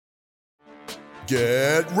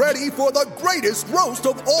Get ready for the greatest roast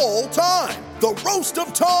of all time, the Roast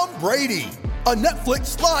of Tom Brady, a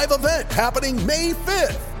Netflix live event happening May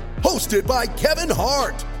 5th. Hosted by Kevin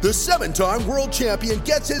Hart, the 7-time world champion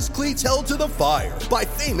gets his cleats held to the fire by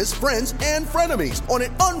famous friends and frenemies on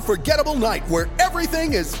an unforgettable night where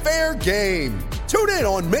everything is fair game. Tune in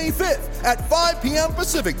on May 5th at 5 p.m.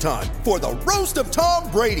 Pacific time for the Roast of Tom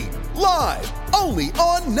Brady, live only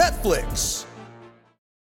on Netflix.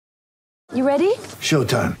 You ready?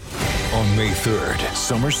 Showtime. On May 3rd,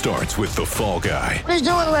 summer starts with The Fall Guy. Let's do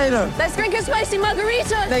it later. Let's drink a spicy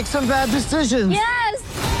margarita. Make some bad decisions. Yes!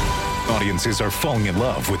 Audiences are falling in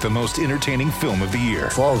love with the most entertaining film of the year.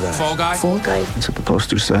 Fall Guy. Fall Guy? Fall guy. That's what the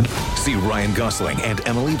poster said. See Ryan Gosling and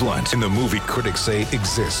Emily Blunt in the movie critics say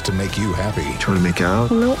exists to make you happy. Trying to make it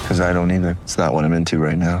out? Nope. Because I don't either. It's not what I'm into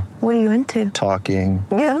right now. What are you into? Talking.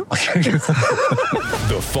 Yeah.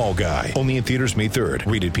 The Fall Guy. Only in theaters May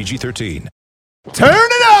 3rd. Rated PG-13. Turn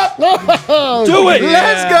it up! Do it!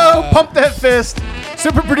 Let's go! Pump that fist.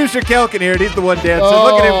 Super producer Kelkin here, and he's the one dancing.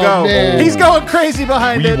 Look at him go. man. He's going crazy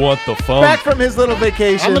behind it. We want the fun. Back from his little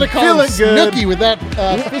vacation. I'm going to call feeling him good. Snooki with that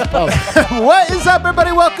fist pump. What is up,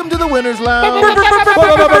 everybody? Welcome to the Winners Lounge.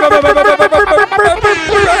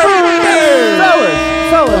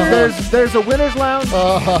 Fellas, there's a Winners Lounge.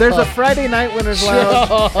 There's a Friday night Winners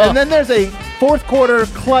Lounge. And then there's a fourth quarter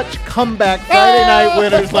clutch comeback Friday night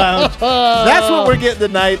Winners Lounge. That's what we're getting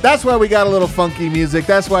tonight. That's why we got a little funky music.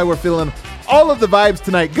 That's why we're feeling all of the vibes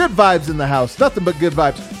tonight. Good vibes in the house. Nothing but good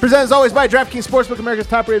vibes. Presented as always by DraftKings Sportsbook, America's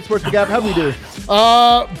top-rated sportsbook app. How we do?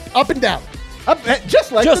 Up and down.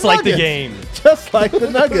 Just like Just the like the Nuggets. game. Just like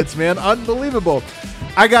the Nuggets, man. Unbelievable.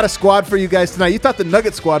 I got a squad for you guys tonight. You thought the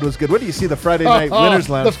Nugget squad was good. What do you see the Friday night Winners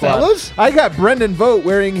Lounge the squad? fellas? I got Brendan Vogt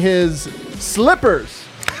wearing his slippers.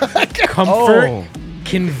 Comfort,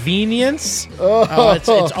 convenience. It's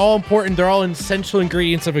all important. They're all essential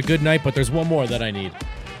ingredients of a good night, but there's one more that I need.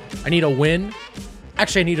 I need a win.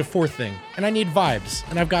 Actually, I need a fourth thing, and I need vibes,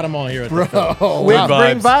 and I've got them all here at the film. Wins wow.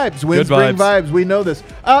 bring vibes. Wins Good bring vibes. vibes. We know this.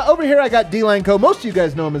 Over here, I got D-Line Co. Most of you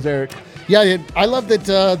guys know him as Eric. Yeah, I love that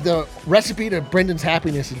the recipe to Brendan's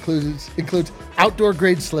happiness includes outdoor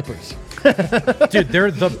grade slippers. Dude,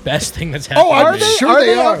 they're the best thing that's happened. Oh, I'm Are they, sure are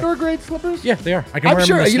they are. outdoor grade slippers? Yeah, they are. I can wear I'm them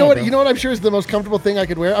sure. in the You know snow, what? bro. You know what? I'm sure is the most comfortable thing I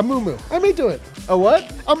could wear. A muumuu. I may do it. A what?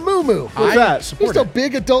 A muumuu. What's that? support Just a it.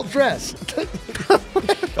 big adult dress.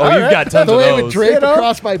 Oh, you've got tons the of way it would those. drape You know?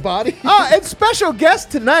 across my body. And special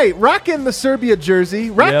guest tonight, rocking the Serbia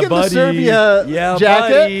jersey, rocking the buddy. Serbia Yeah,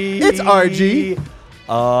 jacket. buddy. It's RG.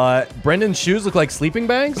 Brendan's shoes look like sleeping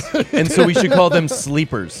bags, and so we should call them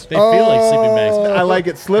sleepers. They feel like sleeping bags. I like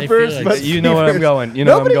it. Slippers, like but You know where I'm sleepers. going. You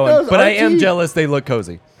know Nobody where I'm going. knows But I am RG. jealous they look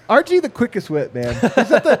cozy. RG, the quickest wit, man. Is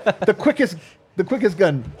that the quickest? The quickest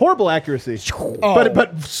gun. Horrible accuracy,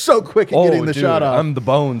 but so quick at getting the dude, shot off. I'm the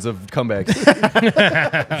bones of comebacks.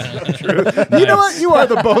 You know what? You are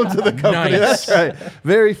the bones of the company. Nice. That's right.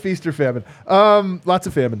 Very feast or famine. Lots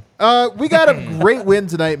of famine. We got a great win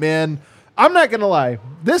tonight, man. I'm not gonna lie.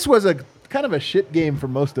 This was a kind of a shit game for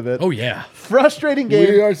most of it. Oh, yeah. Frustrating game.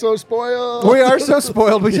 We are so spoiled. We are so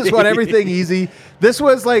spoiled. We just want everything easy. This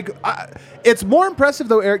was like, it's more impressive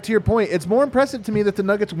though, Eric, to your point. It's more impressive to me that the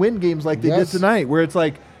Nuggets win games like they did Yes. tonight, where it's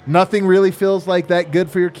like nothing really feels like that good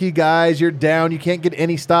for your key guys. You're down. You can't get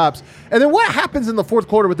any stops. And then what happens in the fourth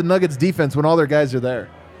quarter with the Nuggets defense when all their guys are there?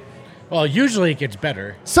 Well, usually it gets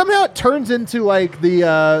better. Somehow it turns into like the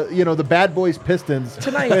the bad boys Pistons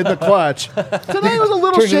tonight in the clutch. Tonight was a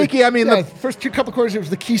little shaky. I mean, the first couple quarters it was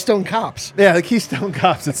the Keystone Cops. the Keystone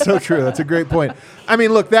Cops. It's so true. That's a great point. I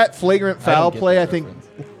mean, look, that flagrant foul play, I think,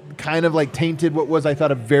 kind of like tainted what was, I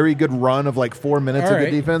thought, a very good run of like 4 minutes All of right.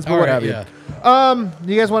 good defense. But All what right, have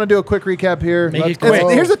you? You guys want to do a quick recap here? Make it It's-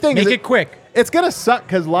 quick. Here's the thing. Make is it quick. It's gonna suck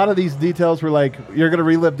because a lot of these details were like you're gonna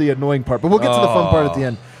relive the annoying part, but we'll get to the fun part at the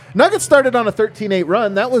end. Nuggets started on a 13-8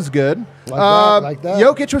 run. That was good. Like that.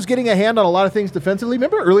 Jokic was getting a hand on a lot of things defensively.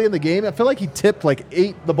 Remember early in the game, I feel like he tipped like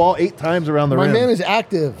the ball 8 times around the My rim. man is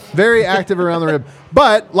active. Very active around the rim.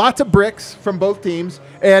 But lots of bricks from both teams.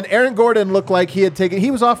 And Aaron Gordon looked like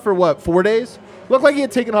he was off for what, 4 days? Looked like he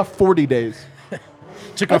had taken off 40 days.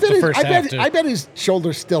 Took off the first half, too. I bet his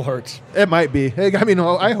shoulder still hurts. It might be. I mean,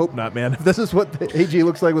 I hope not, man. If this is what the AG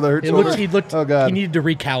looks like with a hurt shoulder. He looked. Oh, God. He needed to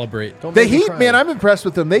recalibrate. The Heat, man, I'm impressed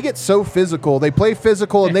with them. They get so physical. They play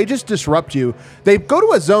physical, and they just disrupt you. They go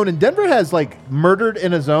to a zone, and Denver has, like, murdered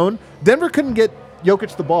in a zone. Denver couldn't get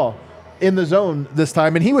Jokic the ball in the zone this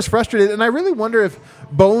time, and he was frustrated. And I really wonder if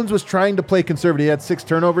Bones was trying to play conservative. He had 6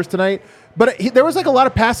 turnovers tonight. But there was, like, a lot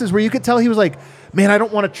of passes where you could tell he was like, man, I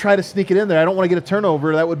don't want to try to sneak it in there. I don't want to get a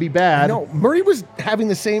turnover. That would be bad. No, Murray was having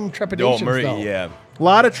the same trepidations, though. yeah. A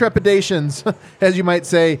lot of trepidations, as you might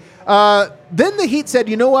say. Then the Heat said,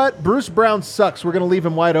 you know what? Bruce Brown sucks. We're going to leave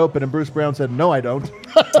him wide open. And Bruce Brown said, no, I don't.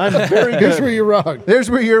 I'm very good. Here's where you're wrong. There's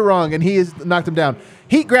where you're wrong. And he has knocked him down.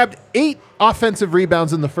 Heat grabbed 8 offensive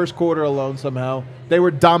rebounds in the first quarter alone somehow. They were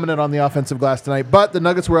dominant on the offensive glass tonight. But the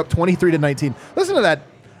Nuggets were up 23-19. Listen to that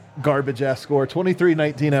garbage-ass score,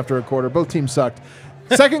 23-19 after a quarter. Both teams sucked.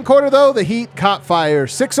 Second quarter, though, the Heat caught fire.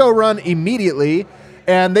 6-0 run immediately.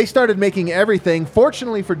 And they started making everything.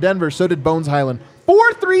 Fortunately for Denver, so did Bones Highland.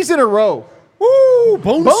 4 threes in a row. Woo!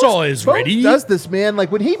 Bonesaw is Bones ready. does this, man.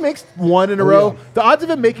 Like, when he makes 1 in a row, the odds of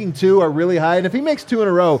him making 2 are really high. And if he makes 2 in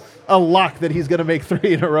a row, a lock that he's going to make 3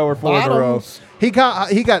 in a row or 4 in a row. He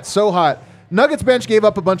got so hot. Nuggets bench gave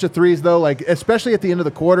up a bunch of threes, though, like especially at the end of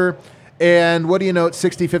the quarter. And what do you know? It's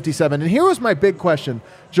 60-57. And here was my big question.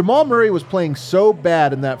 Jamal Murray was playing so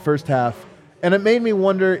bad in that first half. And it made me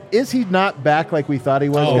wonder, is he not back like we thought he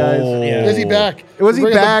was, guys? Yeah. Is he back? Was he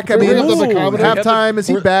back? I mean, halftime. halftime, is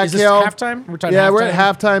he back, Is this Kale? halftime? We're talking Yeah, halftime? we're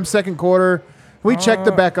at halftime, second quarter. We checked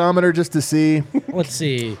the backometer just to see. Let's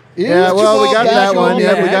see. Yeah, well, we got that one.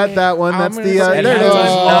 Yeah, we got that one. I'm That's gonna the. say There it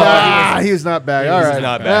halftime. is. He's not back. He All was right.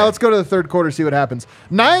 not back. Now let's go to the third quarter, see what happens.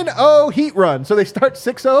 9-0 Heat run. So they start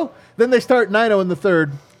 6-0, then they start 9-0 in the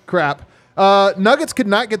third. Crap. Nuggets could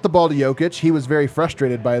not get the ball to Jokic. He was very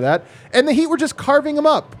frustrated by that. And the Heat were just carving him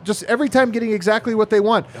up, just every time getting exactly what they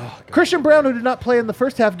want. Christian Brown, who did not play in the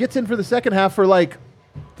first half, gets in for the second half for like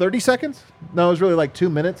 30 seconds. No, it was really like 2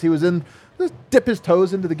 minutes. He was in, just dip his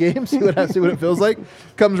toes into the game, see what it feels like.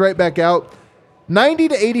 Comes right back out.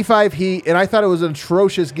 90-85 Heat, and I thought it was an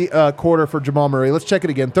atrocious quarter for Jamal Murray. Let's check it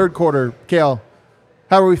again. Third quarter, Kale,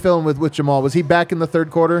 how are we feeling with Jamal? Was he back in the third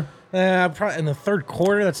quarter? Probably in the third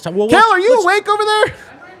quarter. That's tough. Well, Cal, are you awake over there?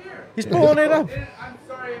 He's pulling it up. I'm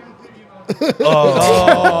sorry, I'm including you.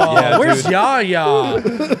 Yeah, Where's dude. Yaya?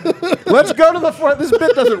 Let's go to the front. This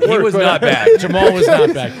bit doesn't work. He was but- not back. Jamal was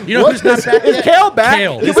not back. You know who's not back? Is Kale back?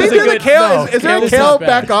 Kale. Did This we is a do the good- Kale? no, Is there a Kale's Kale not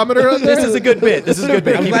back. backometer on there? This is a good bit. This is a good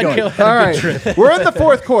bit. I'm Keep glad going. Kale had All a good right, trip. we're in the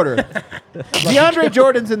fourth quarter. DeAndre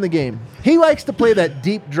Jordan's in the game. He likes to play that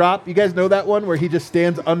deep drop. You guys know that one where he just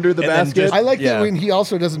stands under the And then basket? just- I like Yeah. that when he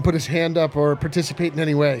also doesn't put his hand up or participate in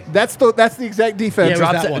any way. That's the exact defense. Yeah,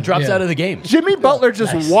 Drops, that one. drops Yeah. out of the game. Jimmy Butler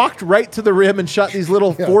just walked right to the rim and shot these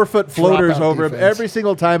little 4-foot floaters Dropout over him defense. every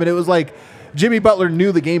single time, and it was like Jimmy Butler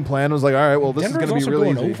knew the game plan. Was like, all right, well, this Denver's is going to also be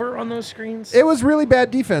really going easy. over on those screens. It was really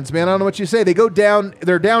bad defense, man. I don't know what you say. They go down.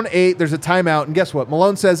 They're down 8. There's a timeout, and guess what?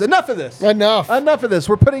 Malone says, "Enough of this. Enough. Enough of this.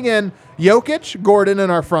 We're putting in Jokic, Gordon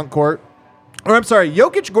in our front court." Or I'm sorry,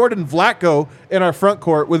 Jokic, Gordon, Vlatko in our front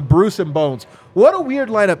court with Bruce and Bones. What a weird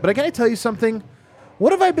lineup. But I got to tell you something.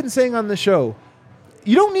 What have I been saying on the show?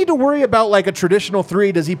 You don't need to worry about like a traditional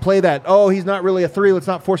 3. Does he play that? Oh, he's not really a 3. Let's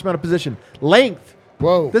not force him out of position. Length.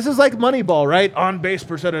 Whoa. This is like Moneyball, right? On base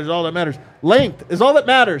percentage is all that matters. Length is all that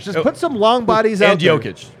matters. Just put some long bodies out And there.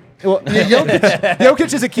 Jokic. Well, yeah,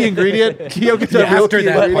 Jokic is a key ingredient. Jokic is a real after key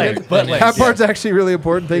that ingredient. Butt legs, That part's actually really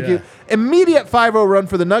important. Thank you. Immediate 5-0 run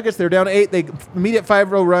for the Nuggets. They're down 8. They immediate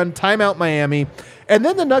 5-0 run. Timeout Miami. And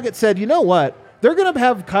then the Nuggets said, you know what? They're going to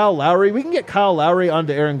have Kyle Lowry. We can get Kyle Lowry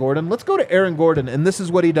onto Aaron Gordon. Let's go to Aaron Gordon. And this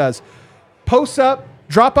is what he does. Posts up,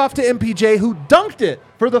 drop off to MPJ, who dunked it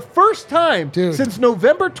for the first time Dude. since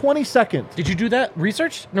November 22nd. Did you do that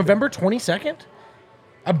research? November 22nd?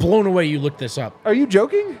 I'm blown away you looked this up. Are you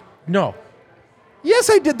joking? No.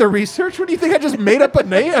 Yes, I did the research. What do you think? I just made up a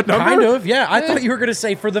name, a number? Kind of, yeah. I thought you were going to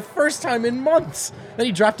say for the first time in months. Then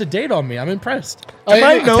he dropped a date on me. I'm impressed. Am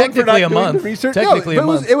I known for not technically a doing month. the research? Technically no, a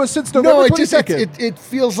but month. It was since November No, 22nd. it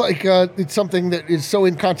feels like it's something that is so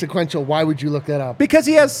inconsequential. Why would you look that up? Because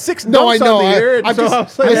he has 6 No, I dunks know. on the year. I'm so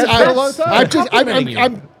just, I was like, I- that's I- been a long time.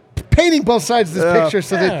 I'm painting both sides of this picture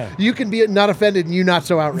so that you can be not offended and you not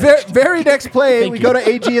so outraged. Very next play, we you. go to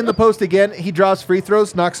AG in the post again. He draws free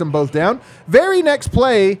throws, knocks them both down. Very next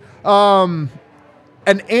play, an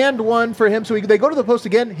and one for him. So they go to the post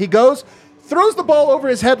again. He goes, throws the ball over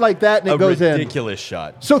his head like that, and it A goes in. ridiculous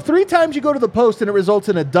shot. So 3 times you go to the post, and it results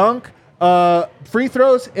in a dunk, free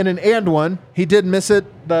throws, and an and one. He did miss it,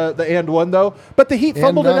 the and one, though. But the Heat And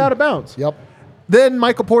fumbled it done. out of bounds. Yep. Then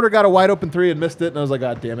Michael Porter got a wide open 3 and missed it, and I was like,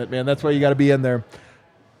 God damn it, man. That's why you got to be in there.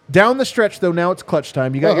 Down the stretch, though, now it's clutch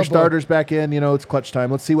time. You got Oh, your boy. starters back in. It's clutch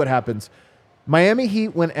time. Let's see what happens. Miami Heat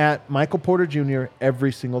went at Michael Porter Jr.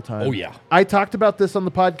 every single time. Oh, yeah. I talked about this on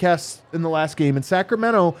the podcast in the last game. In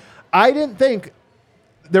Sacramento, I didn't think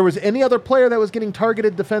there was any other player that was getting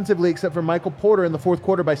targeted defensively except for Michael Porter in the fourth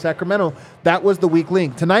quarter by Sacramento. That was the weak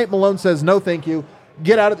link. Tonight, Malone says, no, thank you.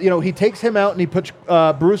 Get out of, he takes him out and he puts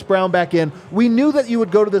Bruce Brown back in. We knew that you would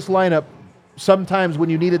go to this lineup sometimes when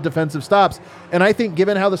you needed defensive stops. And I think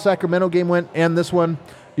given how the Sacramento game went and this one,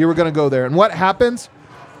 you were going to go there. And what happens?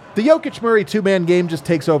 The Jokic-Murray two-man game just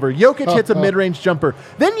takes over. Jokic hits a mid-range jumper.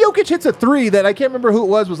 Then Jokic hits a three that I can't remember who it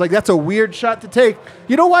was like, that's a weird shot to take.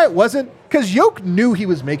 You know why it wasn't? Because Jokic knew he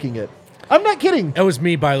was making it. I'm not kidding. That was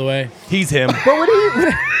me, by the way. He's him. But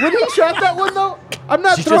when he shot that one, though, I'm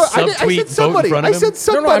not Did you throwing. just I subtweet said somebody. vote in front of I said him?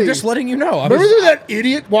 somebody. No, I'm just letting you know. Remember that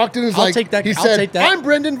idiot walked in and was I'll like, take that- he I'll said, take that. I'm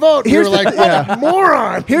Brendan Vogt. We Here's were the- like, what a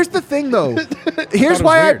moron. Here's the thing, though. Here's was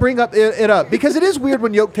why I weird. bring it up. Because it is weird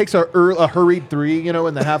when Jokic takes a hurried three,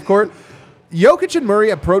 in the half court. Jokic and Murray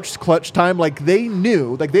approached clutch time like they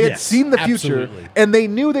knew, like they had Yes, seen the future, absolutely. and they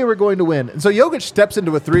knew they were going to win. And so Jokic steps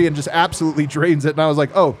into a three and just absolutely drains it. And I was like,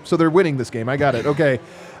 oh, so they're winning this game. I got it. Okay.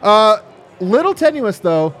 Little tenuous,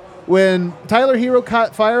 though, when Tyler Hero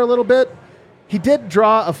caught fire a little bit, he did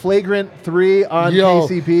draw a flagrant three on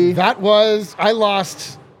KCP. I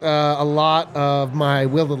lost a lot of my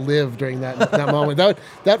will to live during that moment.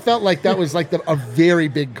 That felt like that was like a very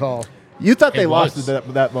big call. You thought they It lost was.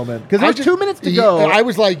 at that moment. Because there's 2 minutes to go. I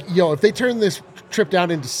was like, if they turn this trip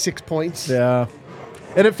down into 6 points, Yeah.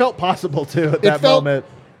 And it felt possible, too, at that moment.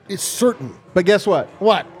 it's certain. But guess what?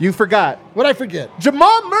 What? You forgot. What'd I forget?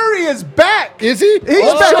 Jamal Murray is back. Is he? He's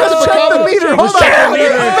back. Let's check the meter. Hold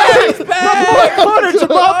on. He's back.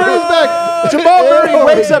 Jamal Murray's back. Jamal Murray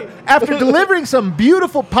wakes up after delivering some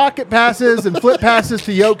beautiful pocket passes and flip passes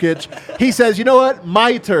to Jokic. He says, you know what?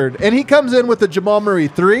 My turn. And he comes in with the Jamal Murray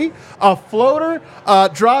three, a floater,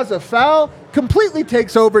 draws a foul, completely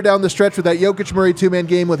takes over down the stretch with that Jokic-Murray two-man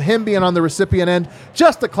game with him being on the recipient end.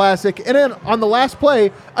 Just a classic. And then on the last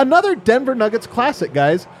play, another Denver Nuggets classic,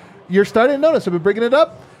 guys. You're starting to notice. I've been bringing it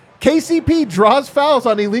up. KCP draws fouls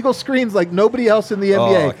on illegal screens like nobody else in the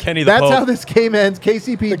NBA. Kenny the That's Pope. how this game ends.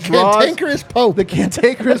 KCP The draws. cantankerous Pope. The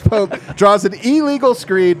cantankerous Pope draws an illegal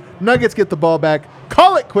screen. Nuggets get the ball back.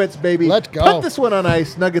 Call it quits, baby. Let's go. Put this one on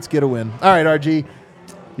ice. Nuggets get a win. All right, RG.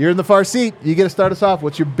 You're in the far seat. You get to start us off.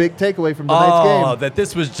 What's your big takeaway from tonight's game? That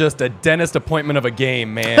this was just a dentist appointment of a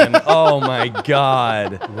game, man. Oh, my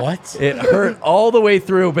God. What? It hurt all the way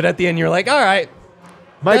through, but at the end, you're like, all right.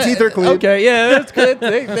 My teeth are clean. Okay, yeah, that's good.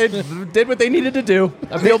 They did what they needed to do.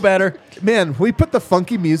 I feel better. Man, we put the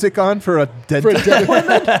funky music on for a dead For a dead-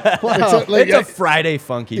 Wow. It's a Friday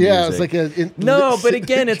funky music. Yeah, it's like a No, but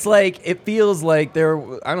again, it's like it feels like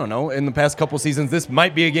I don't know, in the past couple seasons, this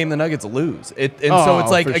might be a game the Nuggets lose. So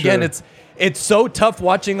it's like for again, sure. it's so tough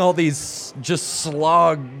watching all these just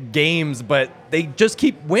slog games, but they just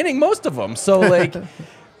keep winning most of them. So like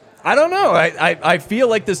I don't know. I feel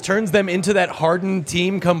like this turns them into that hardened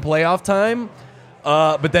team come playoff time.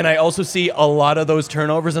 But then I also see a lot of those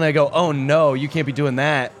turnovers, and I go, oh, no, you can't be doing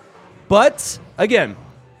that. But, again,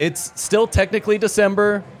 it's still technically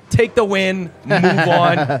December. Take the win. Move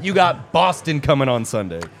on. You got Boston coming on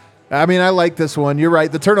Sunday. I mean, I like this one. You're right.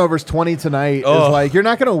 The turnovers 20 tonight is like, you're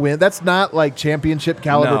not going to win. That's not like championship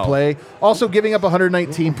caliber No. play. Also, giving up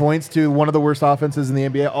 119 points to one of the worst offenses in the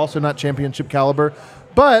NBA, also not championship caliber.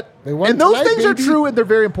 But, They won and those tonight, things are baby. true and they're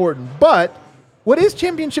very important. But what is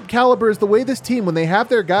championship caliber is the way this team, when they have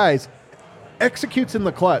their guys, executes in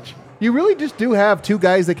the clutch. You really just do have two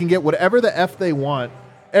guys that can get whatever the F they want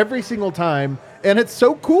every single time. And it's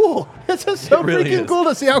so cool. It's just so It really freaking is. cool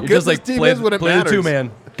to see how You're good just this like, team play, is when it play matters. the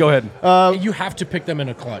two-man. Go ahead. You have to pick them in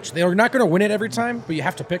a clutch. They are not going to win it every time, but you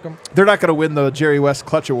have to pick them. They're not going to win the Jerry West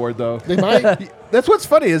Clutch Award, though. They might. That's what's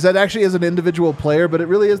funny is that actually is an individual player, but it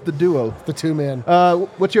really is the duo. The two-man.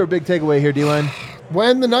 What's your big takeaway here, D-Line?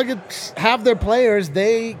 When the Nuggets have their players,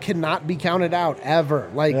 they cannot be counted out ever.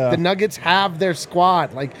 Like Yeah. the Nuggets have their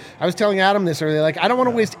squad. Like I was telling Adam this earlier. Like I don't want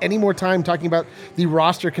to waste any more time talking about the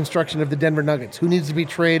roster construction of the Denver Nuggets. Who needs to be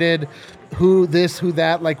traded? Who this? Who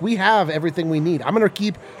that? Like we have everything we need. I'm going to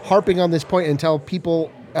keep harping on this point until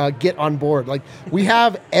people get on board. Like we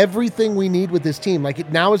have everything we need with this team. Like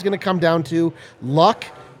it now is going to come down to luck,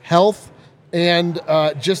 health, and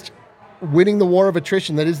just winning the war of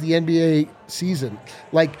attrition that is the NBA season.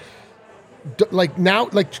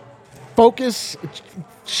 Focus,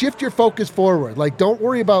 shift your focus forward. Like, don't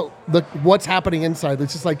worry about what's happening inside.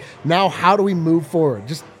 It's just like, now how do we move forward?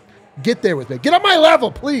 Just get there with me. Get on my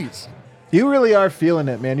level, please. You really are feeling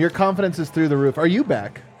it, man. Your confidence is through the roof. Are you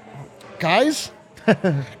back? Guys?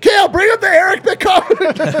 Kale, bring up the Eric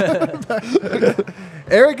McCollum.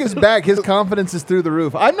 Eric is back. His confidence is through the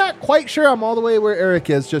roof. I'm not quite sure I'm all the way where Eric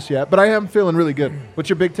is just yet, but I am feeling really good. What's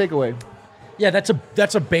your big takeaway? Yeah, that's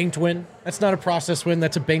a banked win. That's not a process win.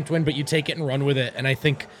 That's a banked win, but you take it and run with it. And I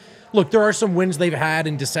think, look, there are some wins they've had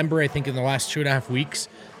in December, I think in the last 2.5 weeks,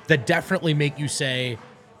 that definitely make you say,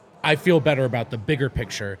 I feel better about the bigger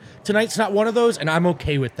picture. Tonight's not one of those, and I'm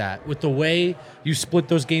okay with that. With the way you split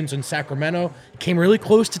those games in Sacramento, came really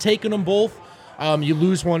close to taking them both. You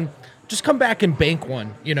lose one, just come back and bank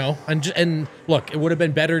one, you know? And look, it would have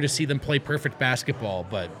been better to see them play perfect basketball,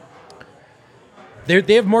 but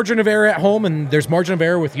they have margin of error at home, and there's margin of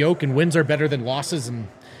error with Yoke, and wins are better than losses. And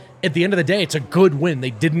at the end of the day, it's a good win.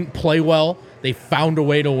 They didn't play well. They found a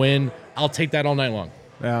way to win. I'll take that all night long.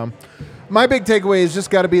 Yeah. My big takeaway has just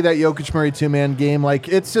got to be that Jokic-Murray two-man game. Like,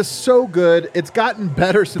 it's just so good. It's gotten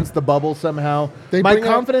better since the bubble somehow. My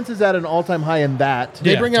confidence is at an all-time high in that.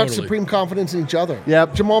 They bring out supreme confidence in each other.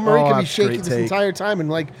 Yep. Jamal Murray can be shaky this entire time. And,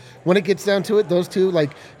 like, when it gets down to it, those two,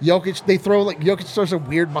 like, Jokic, Jokic throws a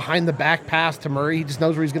weird behind-the-back pass to Murray. He just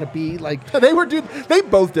knows where he's going to be. Like, they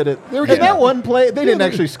both did it. They were getting that one play. They didn't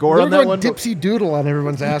actually score on that one. They were dipsy doodle on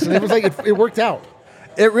everyone's ass. And it was like, it worked out.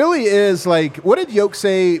 It really is. Like, what did Yoke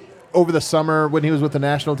say over the summer when he was with the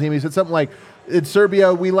national team? He said something like, in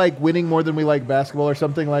Serbia, we like winning more than we like basketball, or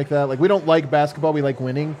something like that. Like, we don't like basketball, we like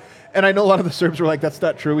winning. And I know a lot of the Serbs were like, that's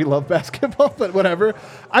not true, we love basketball, but whatever.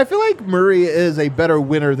 I feel like Murray is a better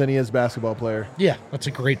winner than he is basketball player. Yeah, that's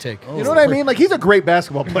a great take. You know what I mean? Like, he's a great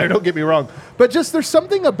basketball player, don't get me wrong. But just there's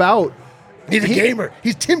something about... He's a gamer.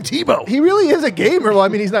 He's Tim Tebow. He really is a gamer. Well, I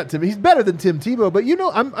mean, he's not Tim. He's better than Tim Tebow. But, you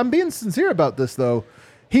know, I'm being sincere about this, though.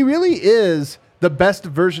 He really is the best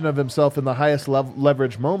version of himself in the highest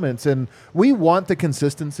leverage moments, and we want the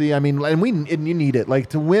consistency. I mean, and you need it. Like,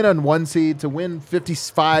 to win on one seed, to win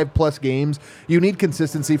 55 plus games, you need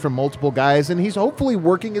consistency from multiple guys, and he's hopefully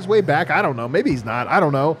working his way back. I don't know. Maybe he's not. I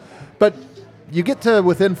don't know. But you get to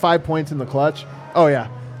within 5 points in the clutch. Oh yeah.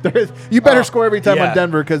 You better score every time on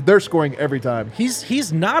Denver, because they're scoring every time.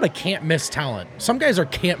 He's not a can't miss talent. Some guys are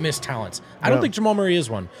can't miss talents. I don't think Jamal Murray is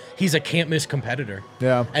one. He's a can't miss competitor.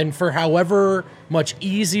 Yeah. And for however much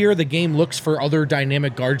easier the game looks for other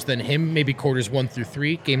dynamic guards than him, maybe quarters 1 through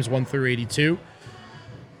 3, games 1 through 82,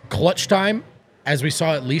 clutch time, as we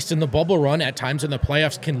saw at least in the bubble run, at times in the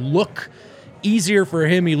playoffs, can look easier for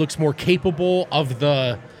him. He looks more capable of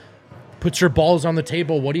the put your balls on the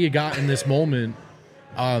table. What do you got in this moment?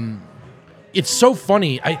 It's so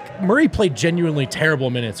funny. Murray played genuinely terrible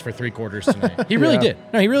minutes for 3 quarters tonight. He really did.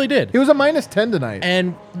 No, he really did. He was a -10 tonight.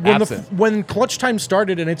 And when clutch time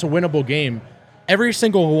started and it's a winnable game, every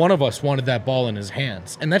single one of us wanted that ball in his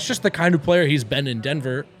hands. And that's just the kind of player he's been in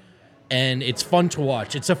Denver. And it's fun to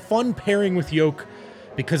watch. It's a fun pairing with Yoke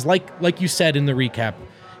because like you said in the recap,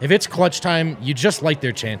 if it's clutch time, you just like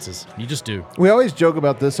their chances. You just do. We always joke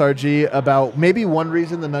about this, RG, about maybe one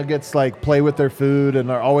reason the Nuggets like play with their food and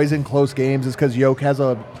are always in close games is because Yoke has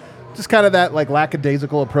just kind of that like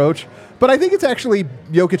lackadaisical approach. But I think it's actually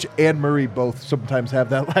Jokic and Murray both sometimes have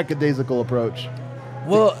that lackadaisical approach.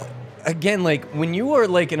 Well, again, like when you are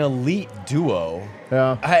like an elite duo,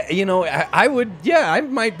 I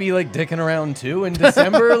might be like dicking around too in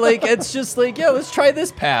December. Like, it's just like, let's try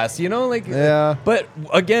this pass, you know? Like, But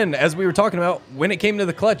again, as we were talking about, when it came to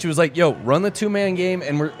the clutch, it was like, run the 2-man game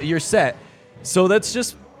and you're set. So that's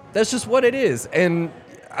just what it is. And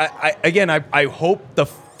I hope the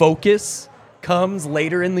focus comes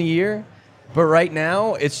later in the year. But right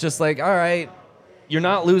now, it's just like, all right, you're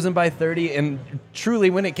not losing by 30, and truly,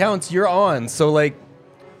 when it counts, you're on. So like,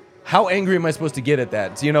 how angry am I supposed to get at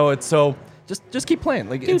that? You know, it's so just keep playing.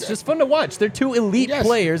 Like, it's just fun to watch. They're 2 elite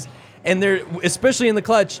players, and they're especially in the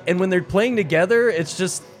clutch. And when they're playing together, it's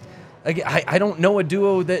just like, I don't know a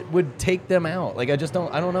duo that would take them out. Like, I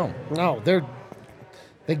don't know. No,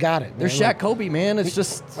 they got it. They're Shaq Kobe, man. It's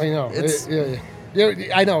just I know.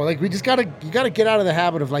 I know. Like, you gotta get out of the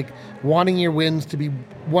habit of like wanting your wins to be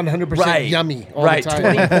 100% yummy all the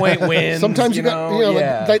time. 20-point wins. Sometimes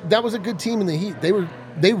like, that was a good team in the Heat.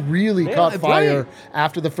 They really caught fire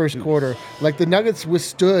after the first quarter. Like, the Nuggets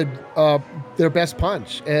withstood their best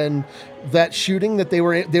punch, and that shooting that they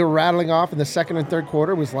were rattling off in the second and third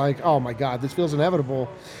quarter was like, oh my God, this feels inevitable.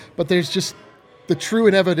 But there's just the true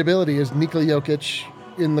inevitability is Nikola Jokic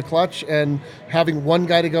in the clutch and having one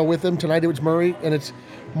guy to go with him. Tonight it was Murray, and it's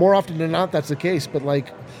more often than not that's the case. But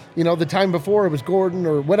like, the time before it was Gordon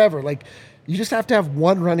or whatever. Like, you just have to have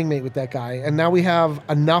one running mate with that guy, and now we have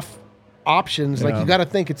enough options. Like, you got to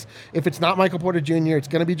think if it's not Michael Porter Jr., it's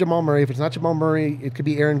going to be Jamal Murray. If it's not Jamal Murray, it could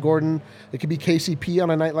be Aaron Gordon. It could be KCP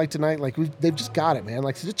on a night like tonight. Like, they've just got it, man.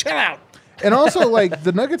 Like, so just chill out. And also, like,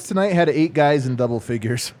 the Nuggets tonight had 8 guys in double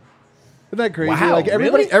figures. Isn't that crazy? Wow, like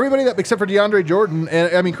everybody that except for DeAndre Jordan,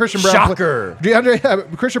 and I mean Christian Brown. Shocker.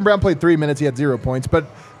 Christian Brown played 3 minutes. He had 0 points. But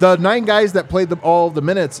the 9 guys that played all the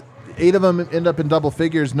minutes, 8 of them end up in double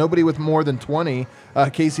figures. Nobody with more than 20.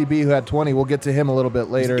 KCB, who had 20, we'll get to him a little bit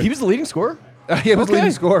later. He was the leading scorer? He was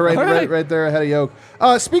leading scorer All right. right there ahead of Yoke.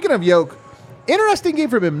 Speaking of Yoke, interesting game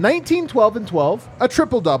from him. 19, 12, and 12. A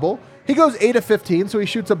triple-double. He goes 8 of 15, so he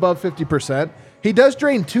shoots above 50%. He does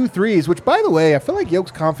drain 2 threes, which, by the way, I feel like Yoke's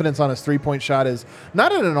confidence on his three-point shot is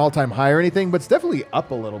not at an all-time high or anything, but it's definitely up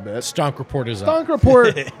a little bit. Stonk report is up. Stonk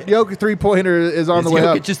report, Yoke three-pointer is on the way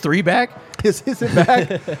up. Just 3 back? Is it back?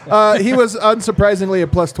 He was unsurprisingly a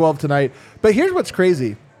plus 12 tonight. But here's what's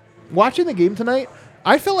crazy. Watching the game tonight,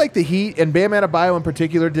 I feel like the Heat, and Bam Adebayo in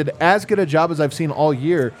particular, did as good a job as I've seen all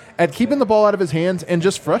year at keeping the ball out of his hands and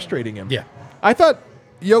just frustrating him. Yeah. I thought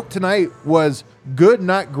Yoke tonight was good,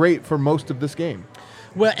 not great for most of this game.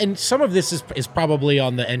 Well, and some of this is probably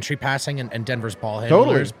on the entry passing and Denver's ball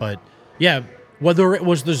handlers. Totally. But, yeah, whether it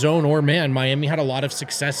was the zone or man, Miami had a lot of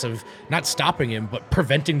success of not stopping him, but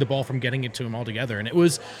preventing the ball from getting it to him altogether. And it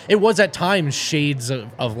was at times shades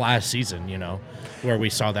of last season, where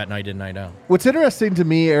we saw that night in, night out. What's interesting to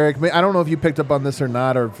me, Eric, I don't know if you picked up on this or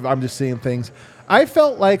not, or if I'm just seeing things. I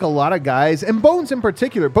felt like a lot of guys, and Bones in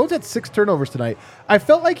particular, Bones had 6 turnovers tonight. I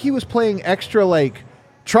felt like he was playing extra,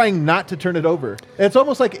 trying not to turn it over. It's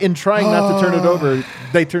almost like in trying not to turn it over,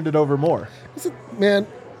 they turned it over more. Man,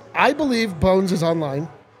 I believe Bones is online.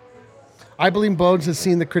 I believe Bones has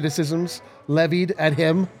seen the criticisms levied at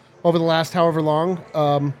him over the last however long.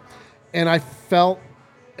 And I felt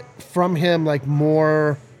from him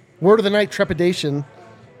more word of the night trepidation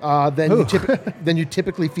than you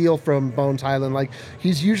typically feel from Bones Highland.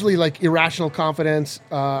 He's usually irrational confidence,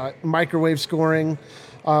 microwave scoring,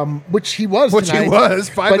 which he was. Which tonight, he was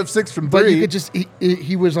 5 of 6 from 3. But you could just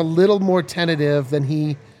he was a little more tentative than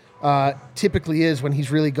he typically is when he's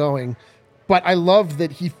really going. But I loved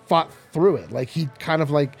that he fought through it. He kind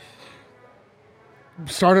of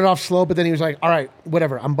started off slow, but then he was like, all right,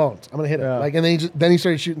 whatever, I'm Bones. I'm going to hit it. Yeah. And then he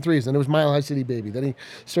started shooting threes, and it was Mile High City, baby. Then he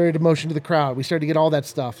started to motion to the crowd. We started to get all that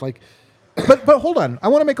stuff. But hold on. I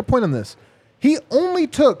want to make a point on this. He only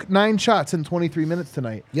took 9 shots in 23 minutes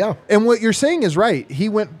tonight. Yeah. And what you're saying is right. He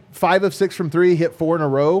went 5 of 6 from 3, hit 4 in a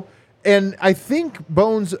row. And I think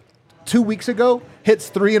Bones 2 weeks ago hits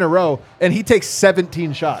 3 in a row, and he takes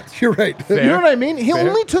 17 shots. You're right. You know what I mean? He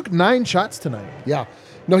only took 9 shots tonight. Yeah.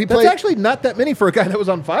 No, That's actually not that many for a guy that was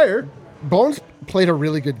on fire. Bones played a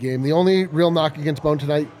really good game. The only real knock against Bones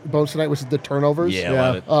tonight was the turnovers.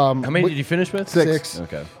 Yeah. How many did you finish with? 6.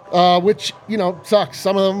 Okay. Which, sucks.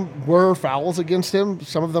 Some of them were fouls against him.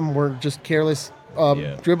 Some of them were just careless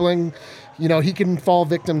dribbling. He can fall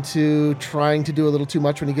victim to trying to do a little too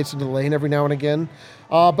much when he gets into the lane every now and again.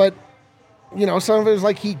 But, some of it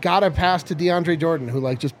was he got a pass to DeAndre Jordan,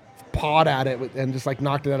 who just pawed at it and just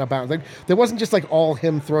knocked it out of bounds. There wasn't just all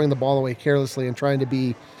him throwing the ball away carelessly and trying to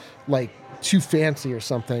be too fancy or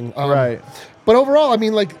something. Right. But overall,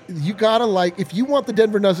 you gotta if you want the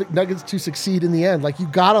Denver Nuggets to succeed in the end, you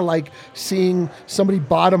gotta seeing somebody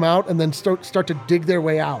bottom out and then start to dig their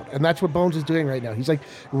way out. And that's what Bones is doing right now. He's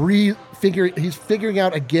he's figuring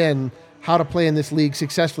out again how to play in this league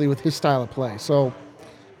successfully with his style of play. So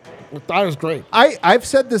I thought it was great. I've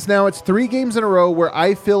said this now. It's 3 games in a row where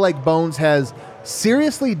I feel like Bones has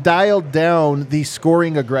seriously dialed down the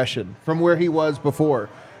scoring aggression from where he was before.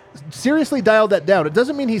 Seriously dialed that down. It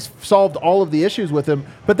doesn't mean he's solved all of the issues with him,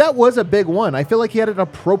 but that was a big one. I feel like he had an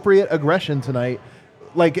appropriate aggression tonight.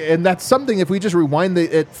 And that's something, if we just rewind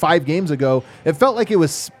it 5 games ago, it felt like it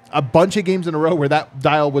was a bunch of games in a row where that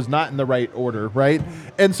dial was not in the right order, right?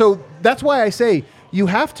 And so that's why I say you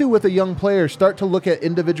have to, with a young player, start to look at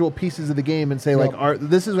individual pieces of the game and say,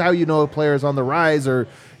 this is how a player is on the rise, or,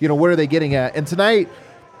 what are they getting at? And tonight,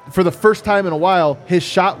 for the first time in a while, his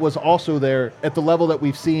shot was also there at the level that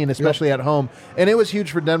we've seen, especially at home. And it was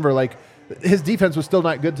huge for Denver. His defense was still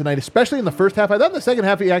not good tonight, especially in the first half. I thought in the second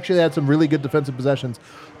half he actually had some really good defensive possessions.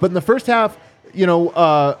 But in the first half,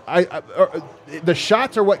 the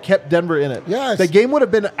shots are what kept Denver in it. Yes. The game would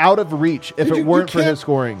have been out of reach if it weren't for his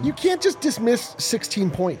scoring. You can't just dismiss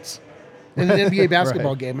 16 points in an NBA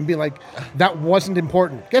basketball game and be like, that wasn't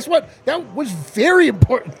important. Guess what? That was very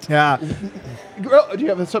important. Yeah. Girl, do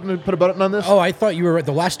you have something to put a button on this? Oh, I thought you were right.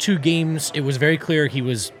 The last 2 games, it was very clear he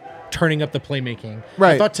was turning up the playmaking.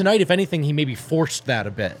 Right. I thought tonight, if anything, he maybe forced that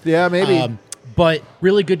a bit. Yeah, maybe. But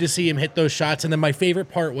really good to see him hit those shots. And then my favorite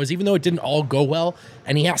part was, even though it didn't all go well,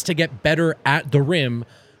 and he has to get better at the rim,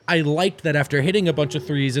 I liked that after hitting a bunch of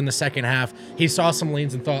threes in the second half, he saw some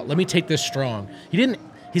lanes and thought, let me take this strong.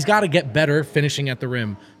 He's got to get better finishing at the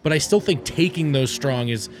rim, but I still think taking those strong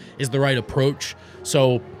is the right approach.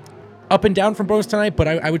 So up and down from Bones tonight, but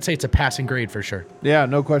I would say it's a passing grade for sure. Yeah,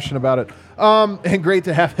 no question about it. And great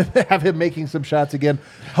to have him making some shots again.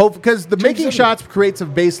 Hope because the making shots creates a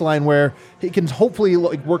baseline where he can hopefully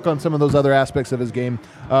work on some of those other aspects of his game.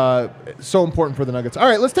 So important for the Nuggets. All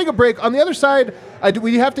right, let's take a break. On the other side,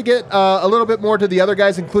 we have to get a little bit more to the other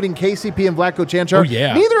guys, including KCP and Vlatko Čančar. Oh,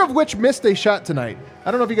 yeah. Neither of which missed a shot tonight. I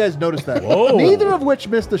don't know if you guys noticed that. Whoa. Neither of which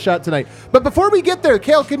missed a shot tonight. But before we get there,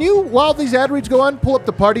 Kale, can you, while these ad reads go on, pull up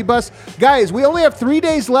the party bus? Guys, we only have 3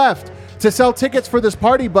 days left to sell tickets for this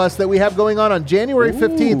party bus that we have going on January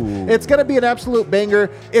 15th. It's going to be an absolute banger.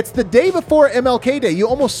 It's the day before MLK Day. You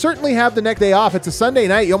almost certainly have the next day off. It's a Sunday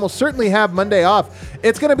night. You almost certainly have Monday off.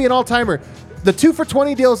 It's going to be an all-timer. The 2 for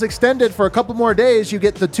 $20 deal is extended for a couple more days. You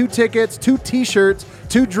get the 2 tickets, 2 T-shirts,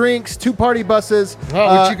 2 drinks, 2 party buses.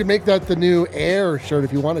 Oh, you could make that the new Air shirt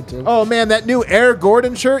if you wanted to. Oh, man, that new Air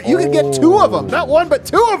Gordon shirt. You could get 2 of them. Not 1, but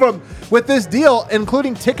 2 of them with this deal,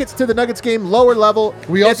 including tickets to the Nuggets game, lower level.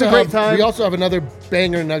 It's a great time. We also have another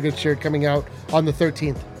banger Nuggets shirt coming out on the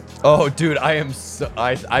 13th. Oh, dude, I've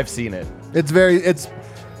seen it. You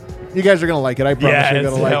guys are going to like it. I promise you're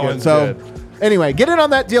going to like it. So, anyway, get in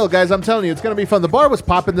on that deal, guys. I'm telling you, it's going to be fun. The bar was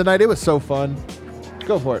popping tonight. It was so fun.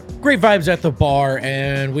 Go for it. Great vibes at the bar,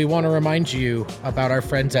 and we want to remind you about our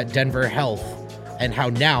friends at Denver Health and how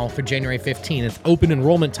now, for January 15th, it's open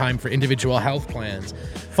enrollment time for individual health plans.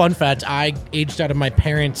 Fun fact, I aged out of my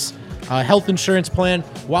parents' health insurance plan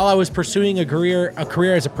while I was pursuing a career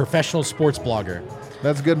as a professional sports blogger.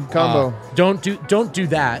 That's a good combo. Don't do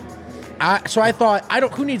that. So I thought,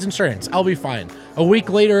 who needs insurance? I'll be fine. A week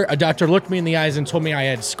later, a doctor looked me in the eyes and told me I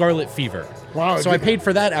had scarlet fever. Wow. So I paid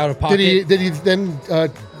for that out of pocket. Did he then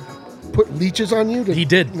put leeches on you? He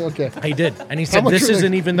did. Okay. He did. And he said, this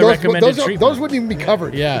isn't even the recommended treatment. Those wouldn't even be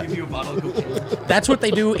covered. Yeah. That's what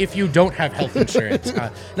they do if you don't have health insurance.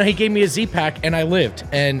 Now, he gave me a Z-Pack, and I lived.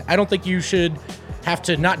 And I don't think you should have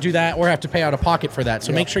to not do that or have to pay out of pocket for that.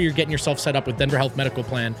 So make sure you're getting yourself set up with Denver Health Medical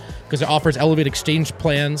Plan because it offers Elevate Exchange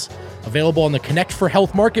plans available on the Connect for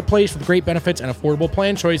Health marketplace with great benefits and affordable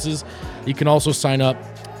plan choices. You can also sign up.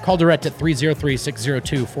 Call direct at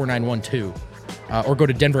 303-602-4912 or go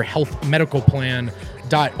to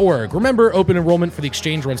denverhealthmedicalplan.org. Remember, open enrollment for the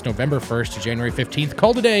exchange runs November 1st to January 15th.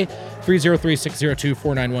 Call today,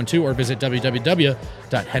 303-602-4912 or visit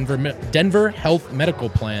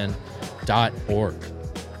www.denverhealthmedicalplan.org.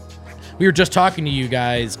 We were just talking to you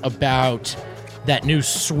guys about that new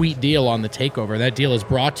sweet deal on the takeover. That deal is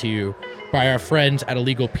brought to you by our friends at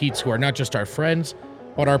Illegal Pete's, who are not just our friends,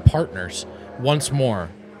 but our partners. Once more,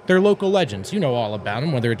 they're local legends. You know all about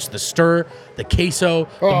them, whether it's the stir, the queso,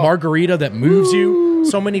 the margarita that moves you.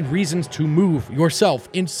 So many reasons to move yourself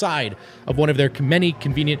inside of one of their many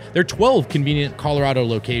convenient, their 12 convenient Colorado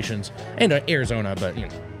locations and Arizona, but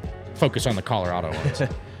focus on the Colorado ones.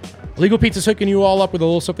 Legal Pizza's hooking you all up with a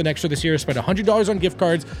little something extra this year. Spend $100 on gift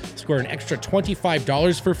cards, score an extra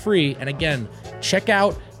 $25 for free. And again, check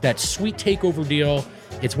out that sweet takeover deal.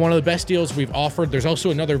 It's one of the best deals we've offered. There's also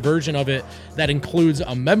another version of it that includes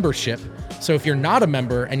a membership. So if you're not a